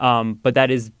 but that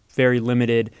is very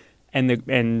limited. And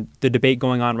the debate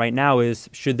going on right now is,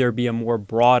 should there be a more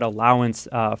broad allowance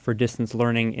for distance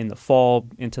learning in the fall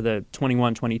into the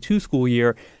 21-22 school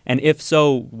year? And if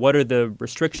so, what are the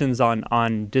restrictions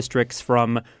on districts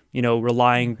from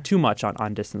relying too much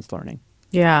on distance learning?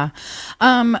 Yeah.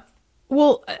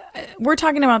 Well, we're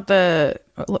talking about the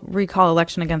recall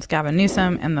election against Gavin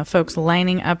Newsom and the folks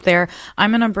lining up there.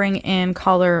 I'm going to bring in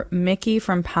caller Mickey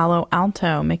from Palo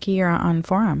Alto. Mickey, you're on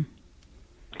Forum.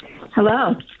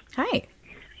 Hello. Hi.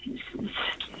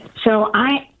 So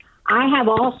I have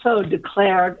also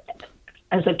declared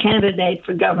as a candidate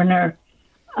for governor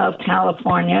of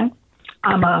California.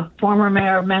 I'm a former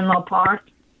mayor of Menlo Park,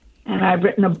 and I've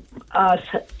written a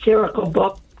satirical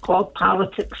book called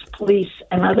Politics, Police,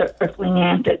 and Other Earthling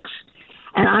Antics.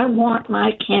 And I want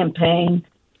my campaign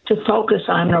to focus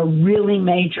on the really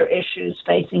major issues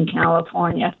facing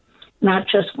California, not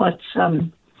just what's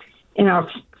in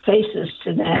our faces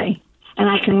today. And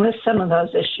I can list some of those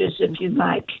issues if you'd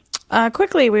like.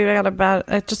 Quickly, we've got about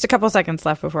just a couple seconds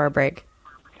left before our break.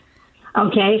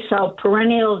 Okay, so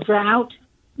perennial drought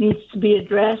needs to be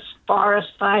addressed. Forest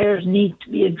fires need to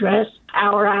be addressed.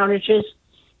 Power outages,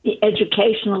 the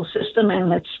educational system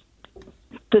and its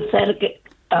pathetic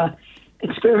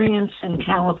experience in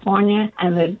California,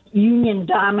 and the union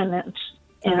dominance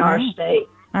in our state.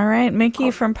 All right,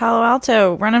 Mickey from Palo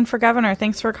Alto, running for governor.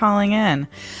 Thanks for calling in.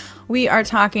 We are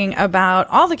talking about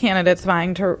all the candidates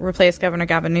vying to replace Governor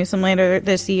Gavin Newsom later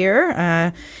this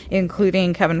year,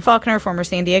 including Kevin Faulconer, former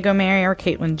San Diego Mayor,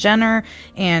 Caitlyn Jenner,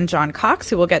 and John Cox,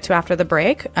 who we'll get to after the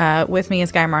break. With me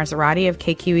is Guy Marzorati of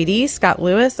KQED, Scott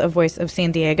Lewis of Voice of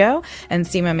San Diego, and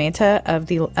Seema Mehta of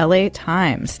the LA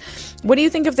Times. What do you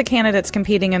think of the candidates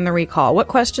competing in the recall? What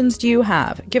questions do you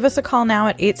have? Give us a call now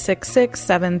at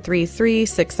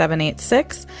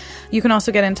 866-733-6786. You can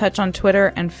also get in touch on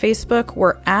Twitter and Facebook.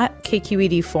 We're at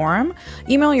KQED Forum.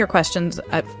 Email your questions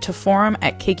to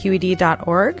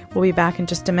forum@kqed.org. We'll be back in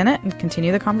just a minute and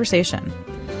continue the conversation.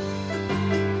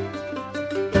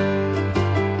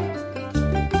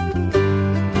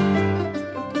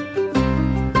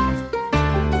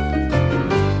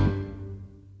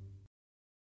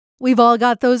 We've all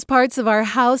got those parts of our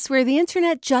house where the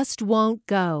internet just won't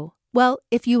go. Well,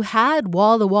 if you had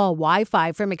wall-to-wall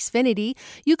Wi-Fi from Xfinity,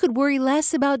 you could worry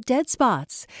less about dead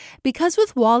spots. Because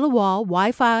with wall-to-wall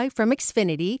Wi-Fi from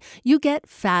Xfinity, you get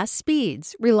fast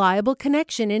speeds, reliable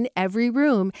connection in every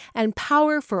room, and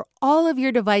power for all of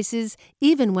your devices,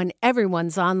 even when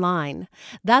everyone's online.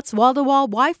 That's wall-to-wall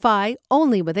Wi-Fi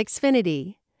only with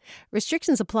Xfinity.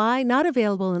 Restrictions apply, not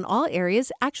available in all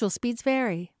areas. Actual speeds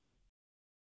vary.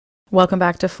 Welcome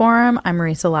back to Forum. I'm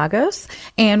Marisa Lagos,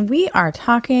 and we are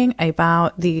talking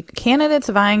about the candidates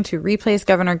vying to replace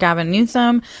Governor Gavin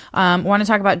Newsom. Want to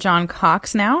talk about John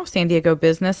Cox now, San Diego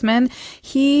businessman.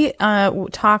 He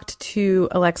talked to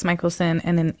Alex Michelson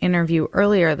in an interview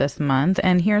earlier this month,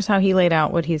 and here's how he laid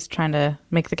out what he's trying to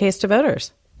make the case to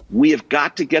voters. We have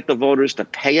got to get the voters to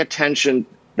pay attention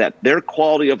that their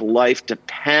quality of life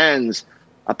depends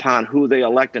upon who they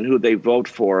elect and who they vote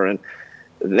for. And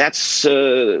that's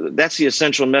the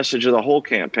essential message of the whole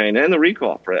campaign and the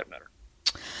recall, for that matter.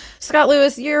 Scott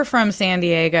Lewis, you're from San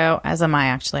Diego, as am I,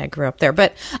 actually. I grew up there.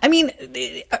 But, I mean,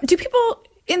 do people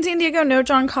in San Diego know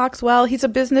John Cox well? He's a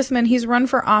businessman. He's run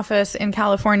for office in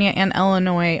California and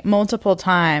Illinois multiple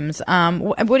times.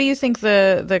 What do you think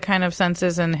the kind of sense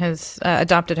is in his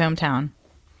adopted hometown?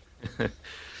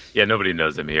 Yeah, nobody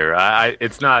knows him here.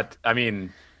 It's not, I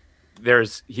mean...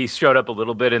 he showed up a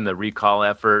little bit in the recall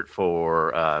effort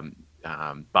for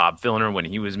Bob Filner when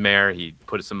he was mayor. He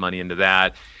put some money into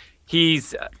that.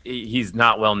 He's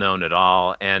not well known at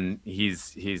all, and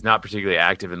he's not particularly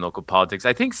active in local politics.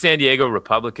 I think San Diego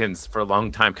Republicans for a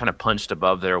long time kind of punched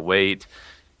above their weight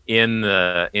in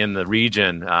the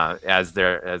region as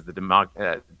the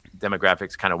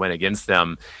demographics kind of went against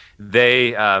them.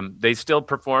 They still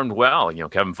performed well. You know,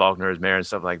 Kevin Faulconer is mayor and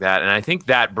stuff like that. And I think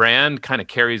that brand kind of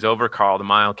carries over. Carl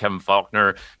DeMille, Kevin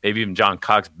Faulconer, maybe even John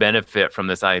Cox benefit from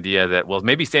this idea that, well,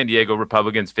 maybe San Diego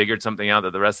Republicans figured something out that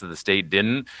the rest of the state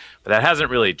didn't, but that hasn't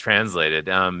really translated.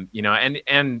 You know,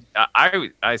 and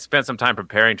I spent some time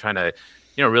preparing, trying to,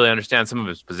 you know, really understand some of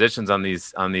his positions on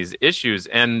these issues,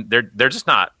 and they're just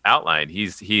not outlined.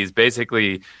 He's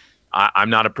basically, I'm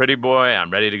not a pretty boy.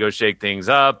 I'm ready to go shake things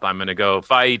up. I'm going to go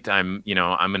fight. I'm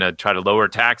going to try to lower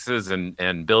taxes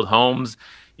and build homes.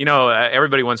 You know,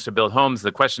 everybody wants to build homes.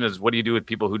 The question is, what do you do with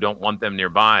people who don't want them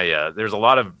nearby? There's a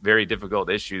lot of very difficult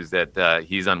issues that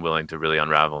he's unwilling to really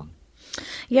unravel.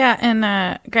 Yeah, and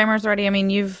Guy Marzorati, I mean,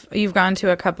 you've gone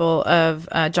to a couple of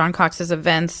John Cox's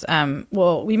events.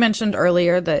 Well, we mentioned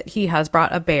earlier that he has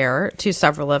brought a bear to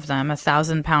several of them, a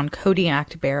 1,000-pound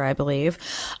Kodiak bear, I believe.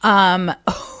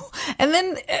 And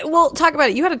then we'll talk about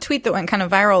it. You had a tweet that went kind of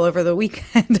viral over the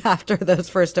weekend after those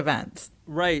first events.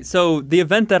 Right. So the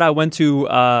event that I went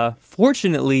to,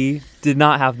 fortunately, did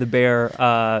not have the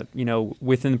bear,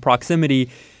 within proximity.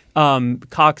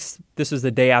 Cox, this was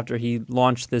the day after he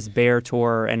launched this bear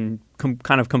tour and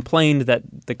kind of complained that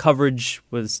the coverage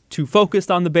was too focused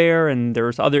on the bear and there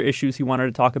was other issues he wanted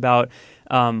to talk about.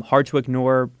 Hard to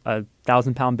ignore a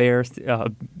 1,000-pound bear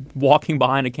walking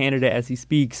behind a candidate as he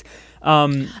speaks.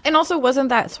 And also, wasn't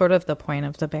that sort of the point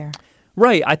of the bear?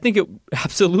 Right. I think it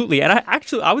absolutely. And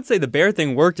I would say the bear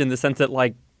thing worked in the sense that,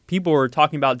 like, people were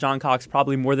talking about John Cox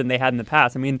probably more than they had in the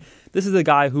past. I mean, this is a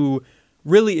guy who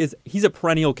really he's a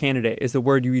perennial candidate is the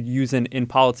word you would use in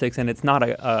politics, and it's not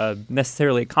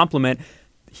necessarily a compliment.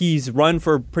 He's run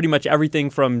for pretty much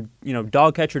everything from,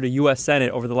 dog catcher to U.S.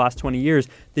 Senate over the last 20 years.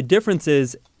 The difference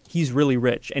is he's really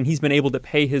rich, and he's been able to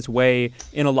pay his way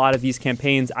in a lot of these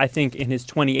campaigns. I think in his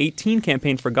 2018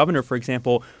 campaign for governor, for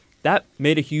example, that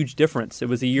made a huge difference. It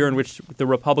was a year in which the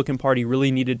Republican Party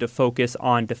really needed to focus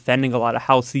on defending a lot of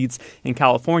House seats in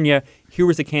California. Here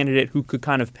was a candidate who could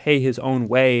kind of pay his own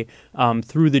way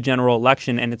through the general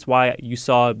election, and it's why you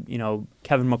saw,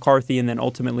 Kevin McCarthy and then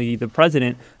ultimately the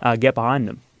president get behind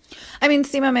him. I mean,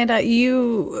 Seema Mehta,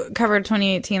 you covered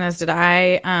 2018, as did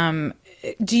I.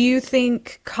 Do you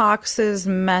think Cox's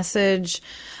message?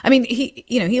 I mean,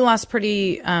 he lost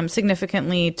pretty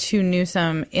significantly to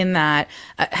Newsom in that.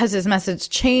 Has his message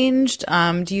changed?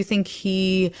 Do you think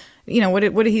he, what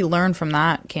did he learn from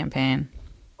that campaign?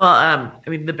 Well, I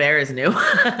mean, the bear is new.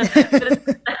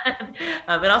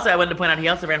 But also, I wanted to point out, he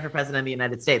also ran for president of the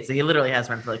United States. So he literally has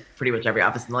run for pretty much every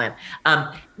office in the land.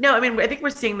 No, I mean, I think we're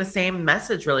seeing the same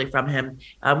message really from him,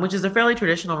 which is a fairly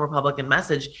traditional Republican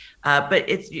message.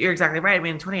 But you're exactly right. I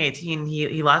mean, in 2018,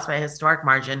 he lost by a historic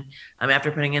margin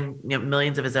after putting in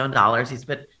millions of his own dollars. He's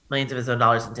put millions of his own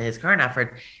dollars into his current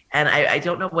effort. And I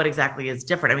don't know what exactly is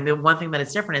different. I mean, the one thing that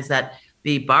is different is that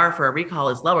the bar for a recall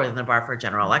is lower than the bar for a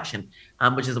general election,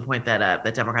 which is a point that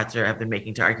Democrats have been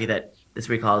making to argue that this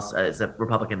recall is a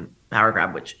Republican power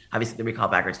grab, which obviously the recall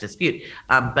backers dispute.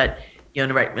 But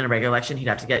in a regular election, he'd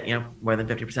have to get, more than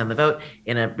 50% of the vote.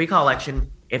 In a recall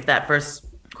election, if that first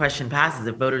question passes,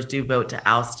 if voters do vote to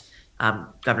oust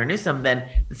Governor Newsom, then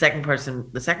the second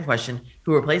question,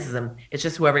 who replaces him, it's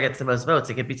just whoever gets the most votes.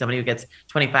 It could be somebody who gets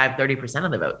 25, 30%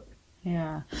 of the vote.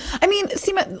 Yeah. I mean,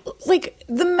 Seema, like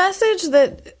the message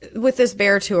that with this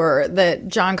Bear tour that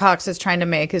John Cox is trying to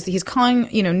make is he's calling,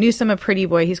 Newsom a pretty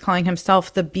boy. He's calling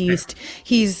himself the beast.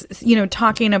 He's,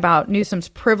 talking about Newsom's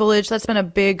privilege. That's been a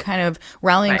big kind of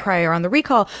rallying cry around the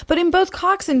recall. But in both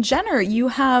Cox and Jenner, you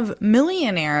have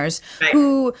millionaires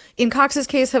who, in Cox's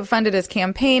case, have funded his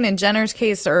campaign. In Jenner's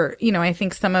case, are, I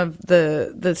think some of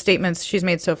the statements she's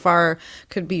made so far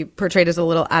could be portrayed as a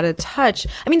little out of touch.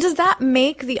 I mean, does that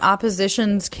make the opposition's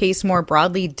case more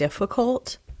broadly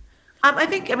difficult? I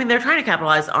think they're trying to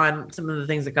capitalize on some of the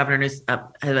things that Governor Newsom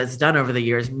has done over the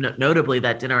years, notably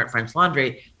that dinner at French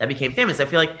Laundry that became famous. I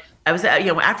feel like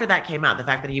after that came out, the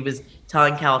fact that he was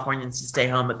telling Californians to stay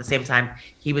home at the same time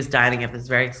he was dining at this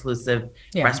very exclusive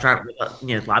restaurant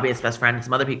with lobbyist best friend and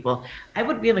some other people. I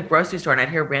would be in the grocery store and I'd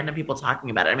hear random people talking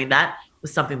about it. I mean, that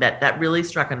was something that really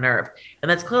struck a nerve, and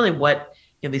that's clearly what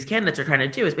these candidates are trying to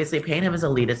do, is basically paint him as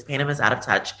elitist, paint him as out of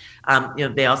touch.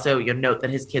 They also note that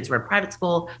his kids were in private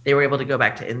school. They were able to go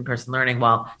back to in-person learning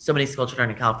while so many school children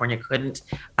in California couldn't.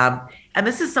 And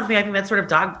this is something I think that sort of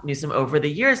dogged Newsom over the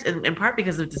years, in part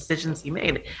because of decisions he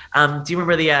made. Do you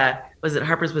remember was it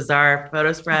Harper's Bazaar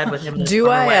photo spread with him and his Do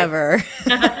I wife? Ever?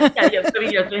 So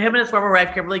him and his former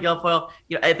wife, Kimberly Guilfoyle,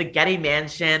 at the Getty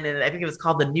Mansion, and I think it was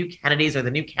called the New Kennedys or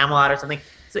the New Camelot or something.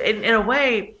 So in a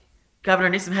way, Governor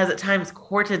Newsom has at times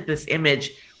courted this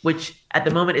image, which at the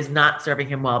moment is not serving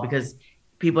him well, because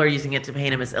people are using it to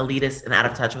paint him as elitist and out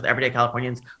of touch with everyday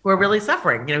Californians who are really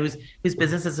suffering, whose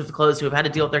businesses have closed, who have had to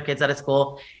deal with their kids out of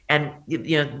school. And,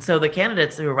 so the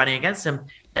candidates who are running against him,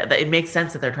 it makes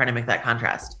sense that they're trying to make that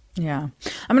contrast. Yeah.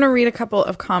 I'm going to read a couple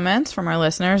of comments from our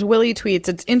listeners. Willie tweets,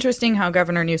 "It's interesting how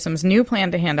Governor Newsom's new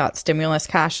plan to hand out stimulus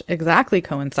cash exactly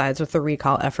coincides with the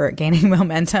recall effort gaining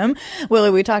momentum." Willie,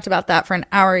 we talked about that for an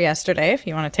hour yesterday, if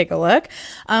you want to take a look.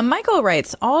 Michael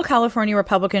writes, "All California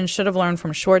Republicans should have learned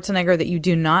from Schwarzenegger that you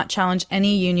do not challenge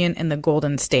any union in the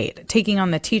Golden State. Taking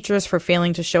on the teachers for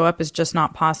failing to show up is just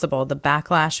not possible. The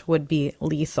backlash would be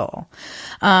lethal."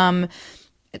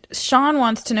 Sean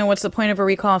wants to know, what's the point of a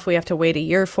recall if we have to wait a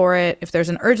year for it? If there's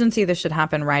an urgency, this should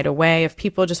happen right away. If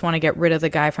people just want to get rid of the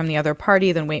guy from the other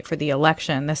party, then wait for the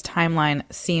election. This timeline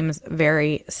seems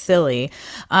very silly.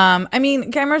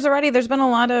 Cameras already, there's been a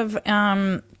lot of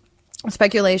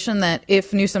speculation that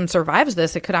if Newsom survives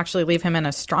this, it could actually leave him in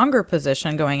a stronger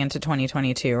position going into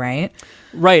 2022, right?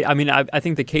 Right. I mean, I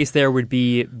think the case there would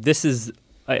be, this is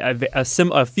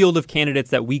a field of candidates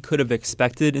that we could have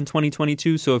expected in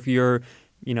 2022. So if you're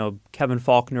Kevin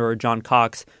Faulconer or John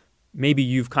Cox, maybe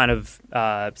you've kind of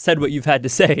said what you've had to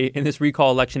say in this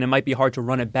recall election. It might be hard to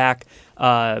run it back,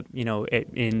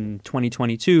 in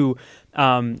 2022.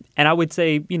 And I would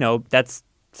say, that's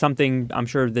something I'm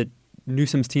sure that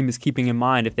Newsom's team is keeping in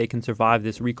mind. If they can survive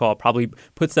this recall, probably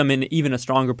puts them in even a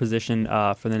stronger position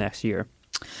for the next year.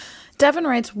 Devin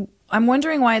writes, "I'm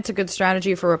wondering why it's a good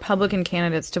strategy for Republican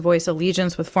candidates to voice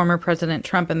allegiance with former President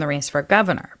Trump in the race for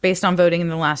governor. Based on voting in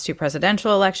the last two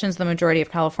presidential elections, the majority of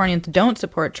Californians don't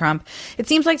support Trump. It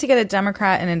seems like to get a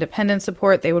Democrat and independent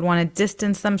support, they would want to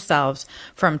distance themselves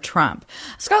from Trump."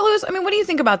 Scott Lewis, what do you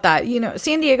think about that?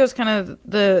 San Diego's kind of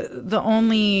the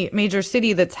only major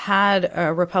city that's had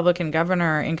a Republican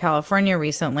governor in California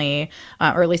recently,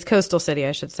 or at least coastal city,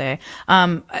 I should say.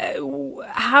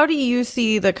 How do you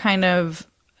see the kind of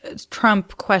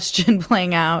Trump question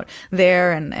playing out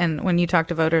there, and when you talk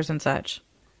to voters and such?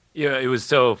 Yeah, it was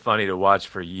so funny to watch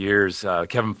for years.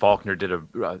 Kevin Faulconer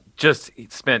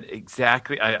did spent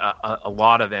exactly a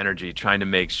lot of energy trying to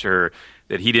make sure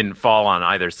that he didn't fall on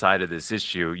either side of this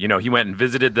issue. He went and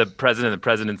visited the president. The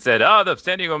president said, "Oh, the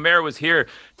San Diego mayor was here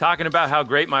talking about how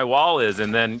great my wall is."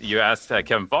 And then you asked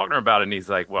Kevin Faulconer about it, and he's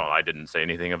like, "Well, I didn't say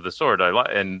anything of the sort."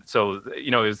 And so,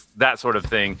 it was that sort of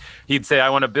thing. He'd say, "I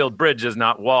want to build bridges,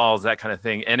 not walls," that kind of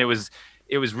thing. And it was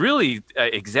really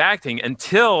exacting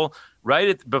until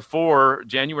before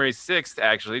January 6th,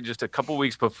 actually, just a couple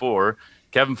weeks before,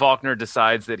 Kevin Faulconer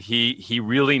decides that he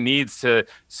really needs to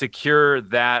secure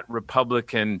that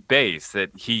Republican base,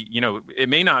 that it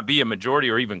may not be a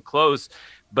majority or even close,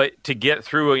 but to get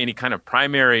through any kind of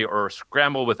primary or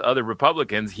scramble with other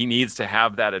Republicans, he needs to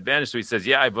have that advantage. So he says,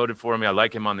 "Yeah, I voted for him. I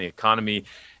like him on the economy."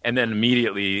 And then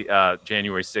immediately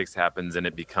January 6th happens and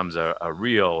it becomes a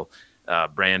real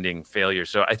branding failure.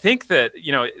 So I think that,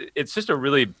 it's just a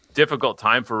really difficult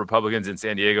time for Republicans in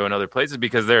San Diego and other places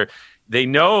because they're they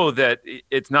know that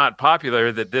it's not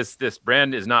popular, that this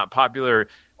brand is not popular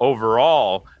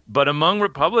overall, but among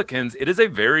Republicans, it is a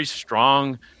very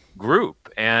strong group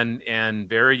and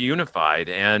very unified,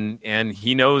 and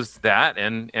he knows that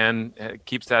and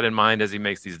keeps that in mind as he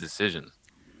makes these decisions.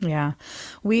 Yeah.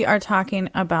 We are talking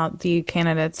about the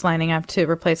candidates lining up to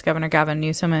replace Governor Gavin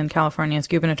Newsom in California's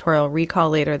gubernatorial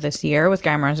recall later this year with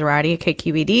Guy Marzorati,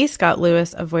 KQED, Scott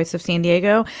Lewis of Voice of San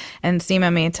Diego, and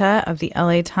Seema Mehta of the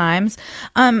LA Times.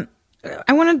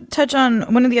 I want to touch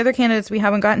on one of the other candidates we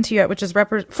haven't gotten to yet, which is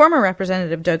former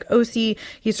Representative Doug Ose. He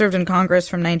served in Congress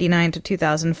from 1999 to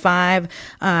 2005.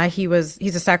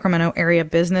 He's a Sacramento area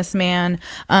businessman.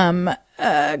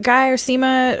 Guy or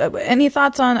Seema, any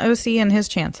thoughts on Ose and his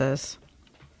chances?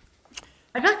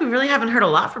 I feel like we really haven't heard a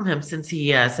lot from him since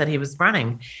he said he was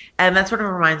running. And that sort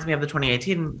of reminds me of the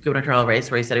 2018 gubernatorial race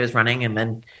where he said he was running and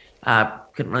then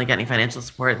couldn't really get any financial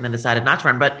support and then decided not to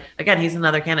run. But again, he's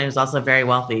another candidate who's also very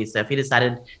wealthy. So if he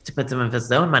decided to put some of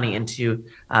his own money into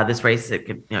this race, it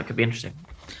could be interesting.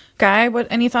 Guy,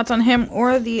 any thoughts on him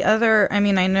or the other? I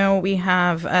mean, I know we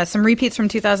have some repeats from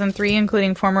 2003,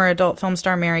 including former adult film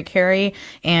star Mary Carey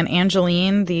and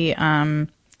Angeline, the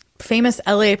famous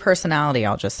LA personality,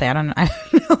 I'll just say. I don't know.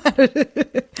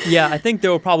 Yeah, I think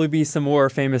there will probably be some more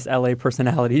famous LA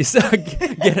personalities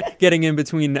getting in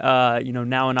between,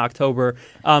 now and October.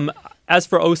 As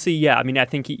for Ose, yeah, I mean, I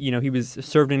think he was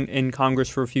served in Congress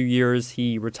for a few years.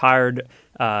 He retired,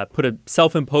 put a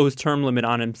self-imposed term limit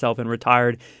on himself and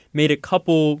retired. Made a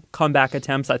couple comeback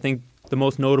attempts. I think the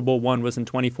most notable one was in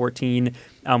 2014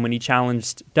 when he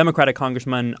challenged Democratic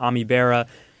Congressman Ami Bera.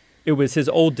 It was his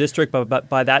old district, but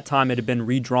by that time it had been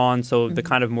redrawn, so the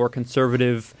kind of more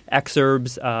conservative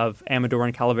exurbs of Amador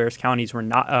and Calaveras counties were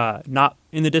not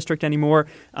in the district anymore.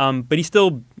 But he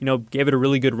still, gave it a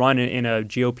really good run in a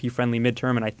GOP-friendly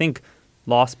midterm, and I think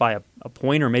lost by a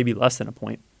point or maybe less than a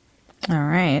point. All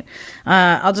right.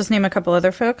 I'll just name a couple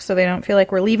other folks so they don't feel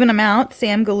like we're leaving them out.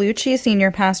 Sam Gallucci, senior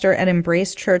pastor at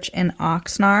Embrace Church in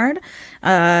Oxnard.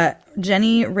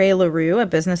 Jenny Ray LaRue, a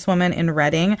businesswoman in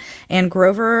Redding, and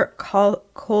Grover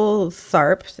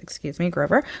Coltharp,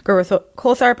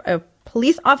 a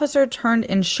police officer turned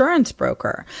insurance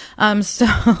broker.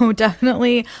 So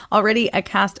definitely already a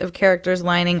cast of characters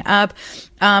lining up.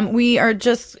 We are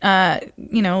just, 5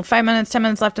 minutes, 10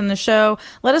 minutes left in the show.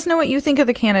 Let us know what you think of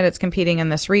the candidates competing in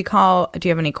this recall. Do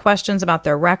you have any questions about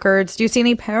their records? Do you see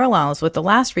any parallels with the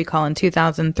last recall in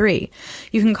 2003?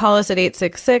 You can call us at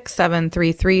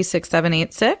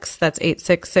 866-733-6786. That's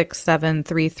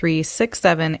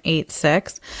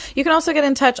 866-733-6786. You can also get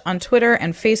in touch on Twitter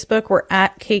and Facebook. We're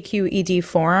at KQED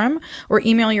Forum, or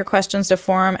email your questions to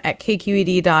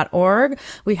forum@kqed.org.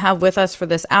 We have with us for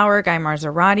this hour Guy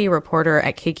Marzorati, reporter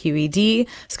at KQED,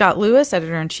 Scott Lewis,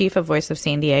 editor-in-chief of Voice of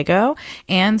San Diego,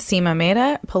 and Seema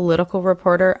Mehta, political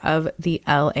reporter of the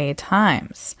LA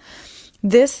Times.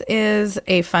 This is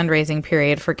a fundraising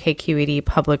period for KQED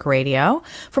Public Radio.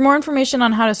 For more information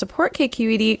on how to support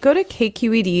KQED, go to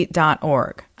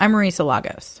kqed.org. I'm Marisa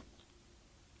Lagos.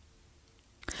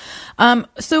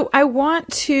 So I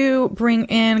want to bring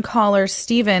in caller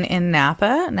Stephen in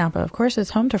Napa. Napa, of course, is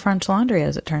home to French Laundry,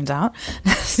 as it turns out.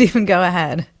 Stephen, go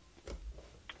ahead.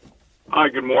 Hi,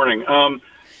 good morning.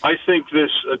 I think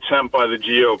this attempt by the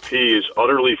GOP is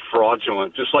utterly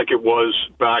fraudulent, just like it was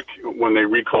back when they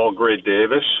recalled Gray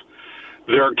Davis.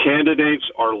 Their candidates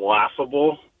are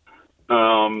laughable.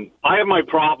 I have my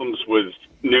problems with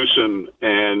Newsom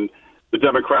and the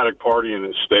Democratic Party in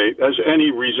this state, as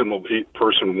any reasonable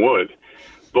person would.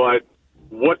 But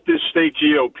what this state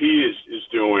GOP is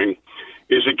doing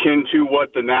is akin to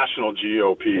what the national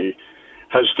GOP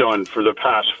has done for the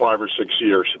past 5 or 6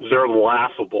 years. They're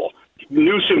laughable.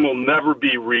 Newsom will never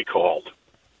be recalled.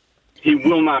 He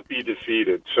will not be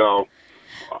defeated. So,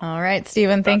 all right,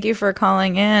 Stephen, thank you for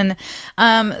calling in.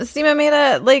 Seema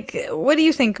Mehta, what do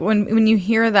you think when you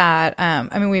hear that?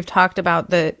 I mean, we've talked about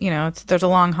there's a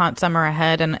long, hot summer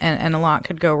ahead and a lot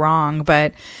could go wrong,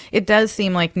 but it does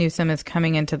seem like Newsom is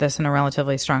coming into this in a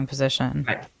relatively strong position.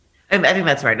 Right. And I think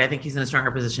that's right. I think he's in a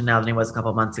stronger position now than he was a couple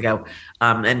of months ago.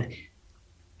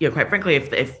 Quite frankly,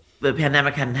 if the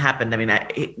pandemic hadn't happened, I mean,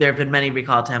 there have been many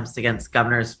recall attempts against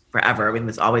governors forever. I mean,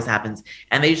 this always happens,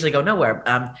 and they usually go nowhere.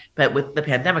 But with the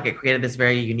pandemic, it created this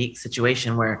very unique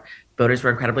situation where voters were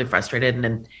incredibly frustrated,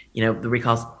 and the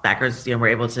recall backers, were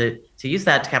able to use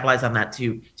that to capitalize on that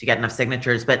to get enough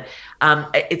signatures. But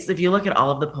it's, if you look at all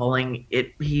of the polling,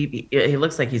 he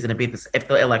looks like he's going to beat this if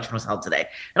the election was held today,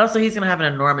 and also he's going to have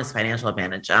an enormous financial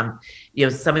advantage. Some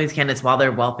of these candidates, while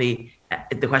they're wealthy,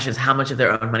 the question is how much of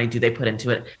their own money do they put into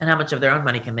it, and how much of their own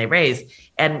money can they raise?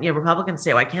 And Republican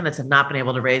statewide candidates have not been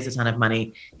able to raise a ton of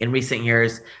money in recent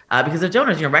years because of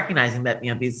donors. Recognizing that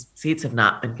these seats have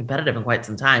not been competitive in quite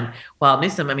some time. While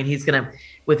Newsom, he's going to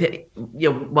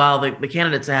while the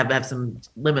candidates have some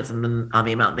limits on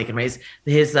the amount they can raise,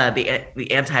 the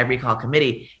anti-recall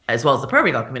committee as well as the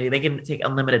pro-recall committee, they can take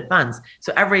unlimited funds.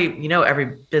 So every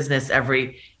business,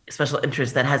 every special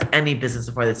interest that has any business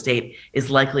before the state is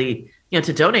likely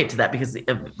to donate to that because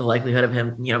of the likelihood of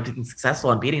him being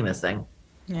successful in beating this thing.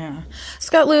 Yeah.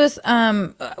 Scott Lewis,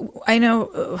 I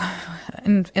know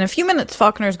in a few minutes,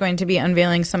 Faulconer is going to be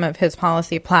unveiling some of his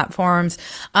policy platforms.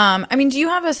 Do you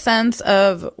have a sense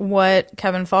of what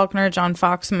Kevin Faulconer, John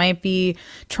Fox might be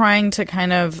trying to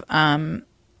kind of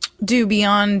do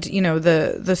beyond,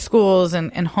 the schools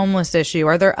and homeless issue?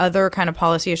 Are there other kind of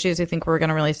policy issues you think we're going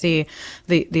to really see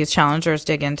these challengers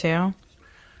dig into?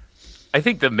 I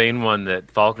think the main one that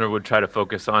Faulconer would try to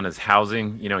focus on is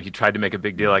housing. He tried to make a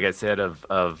big deal, like I said,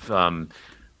 of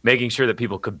making sure that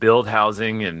people could build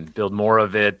housing and build more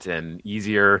of it and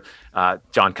easier.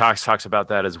 John Cox talks about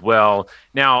that as well.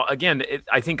 Now, again,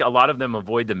 I think a lot of them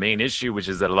avoid the main issue, which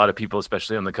is that a lot of people,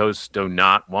 especially on the coast, do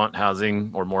not want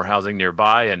housing or more housing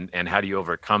nearby. And how do you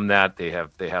overcome that? They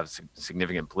have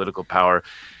significant political power.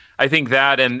 I think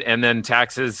that and then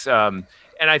taxes.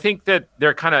 And I think that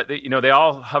they're kind of, they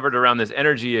all hovered around this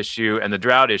energy issue and the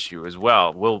drought issue as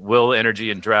well. Will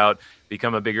energy and drought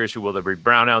become a bigger issue? Will there be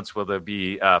brownouts? Will there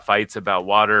be fights about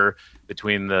water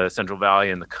between the Central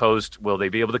Valley and the coast? Will they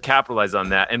be able to capitalize on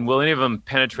that? And will any of them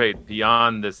penetrate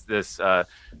beyond this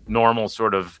normal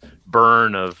sort of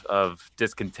burn of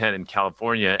discontent in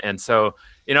California? And so,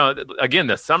 again,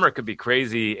 the summer could be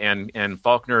crazy, and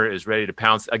Faulconer is ready to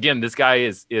pounce. Again, this guy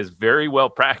is very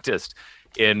well practiced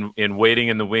in waiting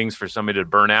in the wings for somebody to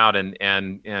burn out,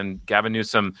 and Gavin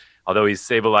Newsom, although he's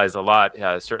stabilized a lot,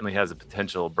 certainly has the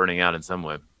potential of burning out in some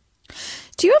way.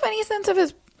 Do you have any sense of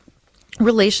his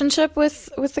relationship with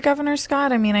the governor,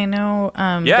 Scott? I know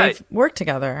they've worked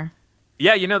together.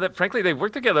 Yeah, that frankly, they've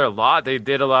worked together a lot. They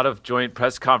did a lot of joint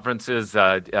press conferences.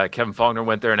 Kevin Faulconer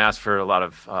went there and asked for a lot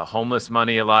of homeless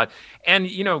money a lot. And,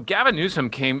 Gavin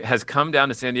Newsom has come down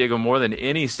to San Diego more than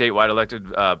any statewide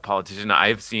elected politician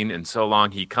I've seen in so long.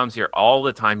 He comes here all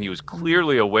the time. He was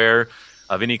clearly aware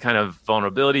of any kind of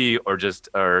vulnerability or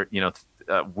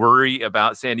worry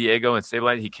about San Diego and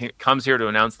stability. He comes here to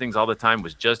announce things all the time,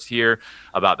 was just here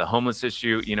about the homeless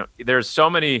issue. There's so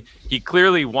many. He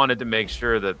clearly wanted to make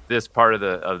sure that this part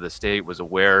of the state was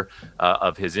aware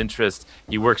of his interests.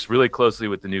 He works really closely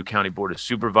with the new County Board of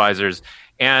Supervisors.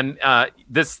 And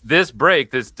this decision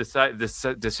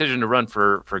to run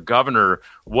for governor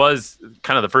was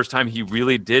kind of the first time he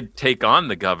really did take on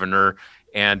the governor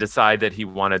and decide that he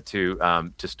wanted to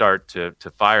start to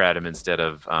fire at him instead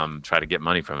of try to get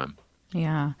money from him.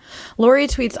 Yeah. Lori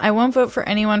tweets, I won't vote for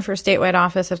anyone for statewide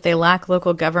office if they lack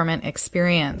local government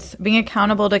experience. Being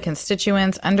accountable to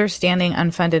constituents, understanding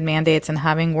unfunded mandates, and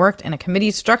having worked in a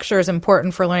committee structure is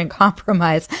important for learning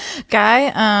compromise.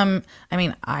 Guy,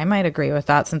 I might agree with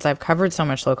that since I've covered so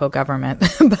much local government.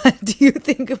 But do you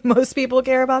think most people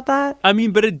care about that?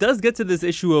 But it does get to this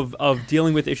issue of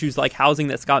dealing with issues like housing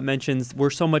that Scott mentions, where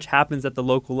so much happens at the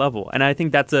local level. And I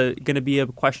think that's going to be a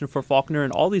question for Faulconer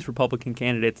and all these Republican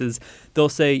candidates is they'll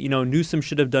say, Newsom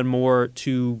should have done more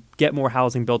to get more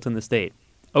housing built in the state.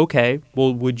 Okay,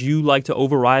 well, would you like to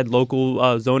override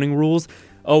local zoning rules?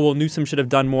 Oh, well, Newsom should have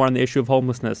done more on the issue of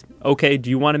homelessness. Okay, do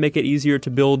you want to make it easier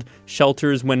to build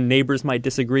shelters when neighbors might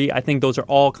disagree? I think those are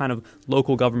all kind of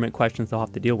local government questions they'll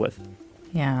have to deal with.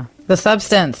 Yeah, the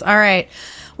substance. All right.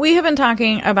 We have been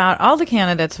talking about all the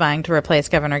candidates vying to replace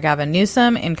Governor Gavin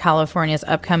Newsom in California's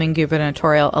upcoming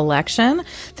gubernatorial election.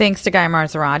 Thanks to Guy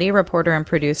Marzorati, reporter and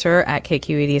producer at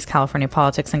KQED's California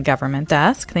Politics and Government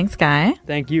Desk. Thanks, Guy.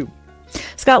 Thank you.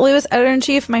 Scott Lewis,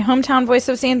 editor-in-chief, my hometown voice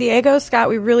of San Diego. Scott,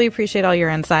 we really appreciate all your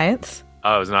insights.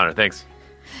 Oh, it was an honor. Thanks.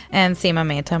 And Seema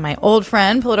Mehta, my old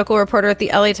friend, political reporter at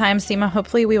the LA Times. Seema,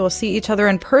 hopefully we will see each other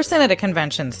in person at a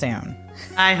convention soon.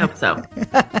 I hope so.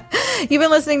 You've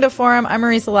been listening to Forum. I'm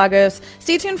Marisa Lagos.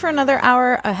 Stay tuned for another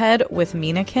hour ahead with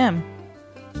Mina Kim.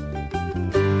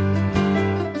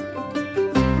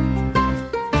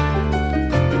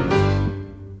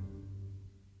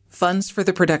 Funds for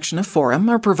the production of Forum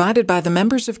are provided by the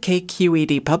members of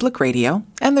KQED Public Radio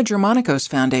and the Germanicos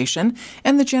Foundation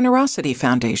and the Generosity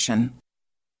Foundation.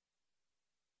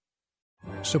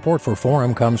 Support for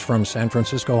Forum comes from San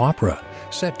Francisco Opera.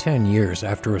 Set 10 years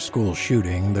after a school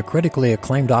shooting, the critically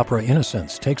acclaimed opera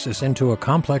Innocence takes us into a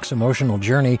complex emotional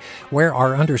journey where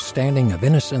our understanding of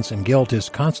innocence and guilt is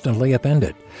constantly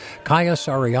upended. Kaya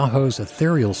Sariaho's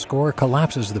ethereal score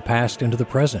collapses the past into the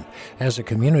present as a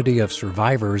community of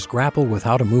survivors grapple with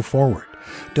how to move forward.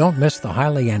 Don't miss the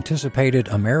highly anticipated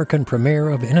American premiere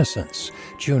of Innocence,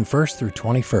 June 1st through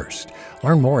 21st.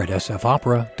 Learn more at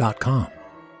sfopera.com.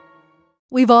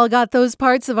 We've all got those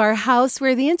parts of our house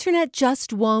where the internet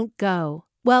just won't go.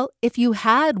 Well, if you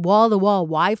had wall-to-wall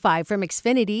Wi-Fi from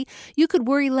Xfinity, you could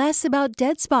worry less about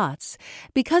dead spots.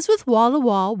 Because with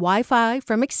wall-to-wall Wi-Fi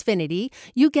from Xfinity,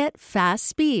 you get fast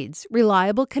speeds,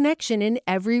 reliable connection in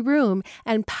every room,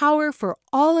 and power for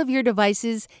all of your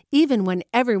devices, even when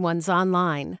everyone's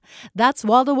online. That's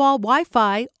wall-to-wall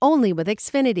Wi-Fi only with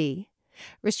Xfinity.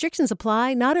 Restrictions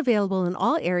apply, not available in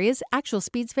all areas. Actual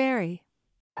speeds vary.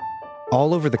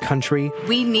 All over the country,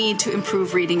 we need to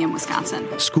improve reading in Wisconsin.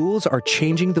 Schools are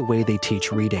changing the way they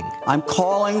teach reading. I'm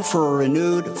calling for a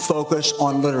renewed focus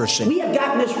on literacy. We have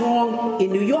gotten this wrong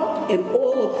in New York and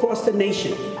all across the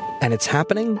nation. And it's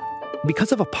happening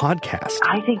because of a podcast.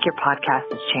 I think your podcast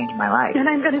has changed my life. And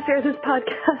I'm going to share this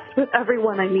podcast with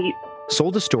everyone I meet.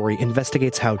 Sold a Story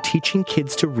investigates how teaching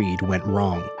kids to read went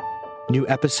wrong. New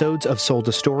episodes of Sold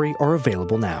a Story are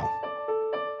available now.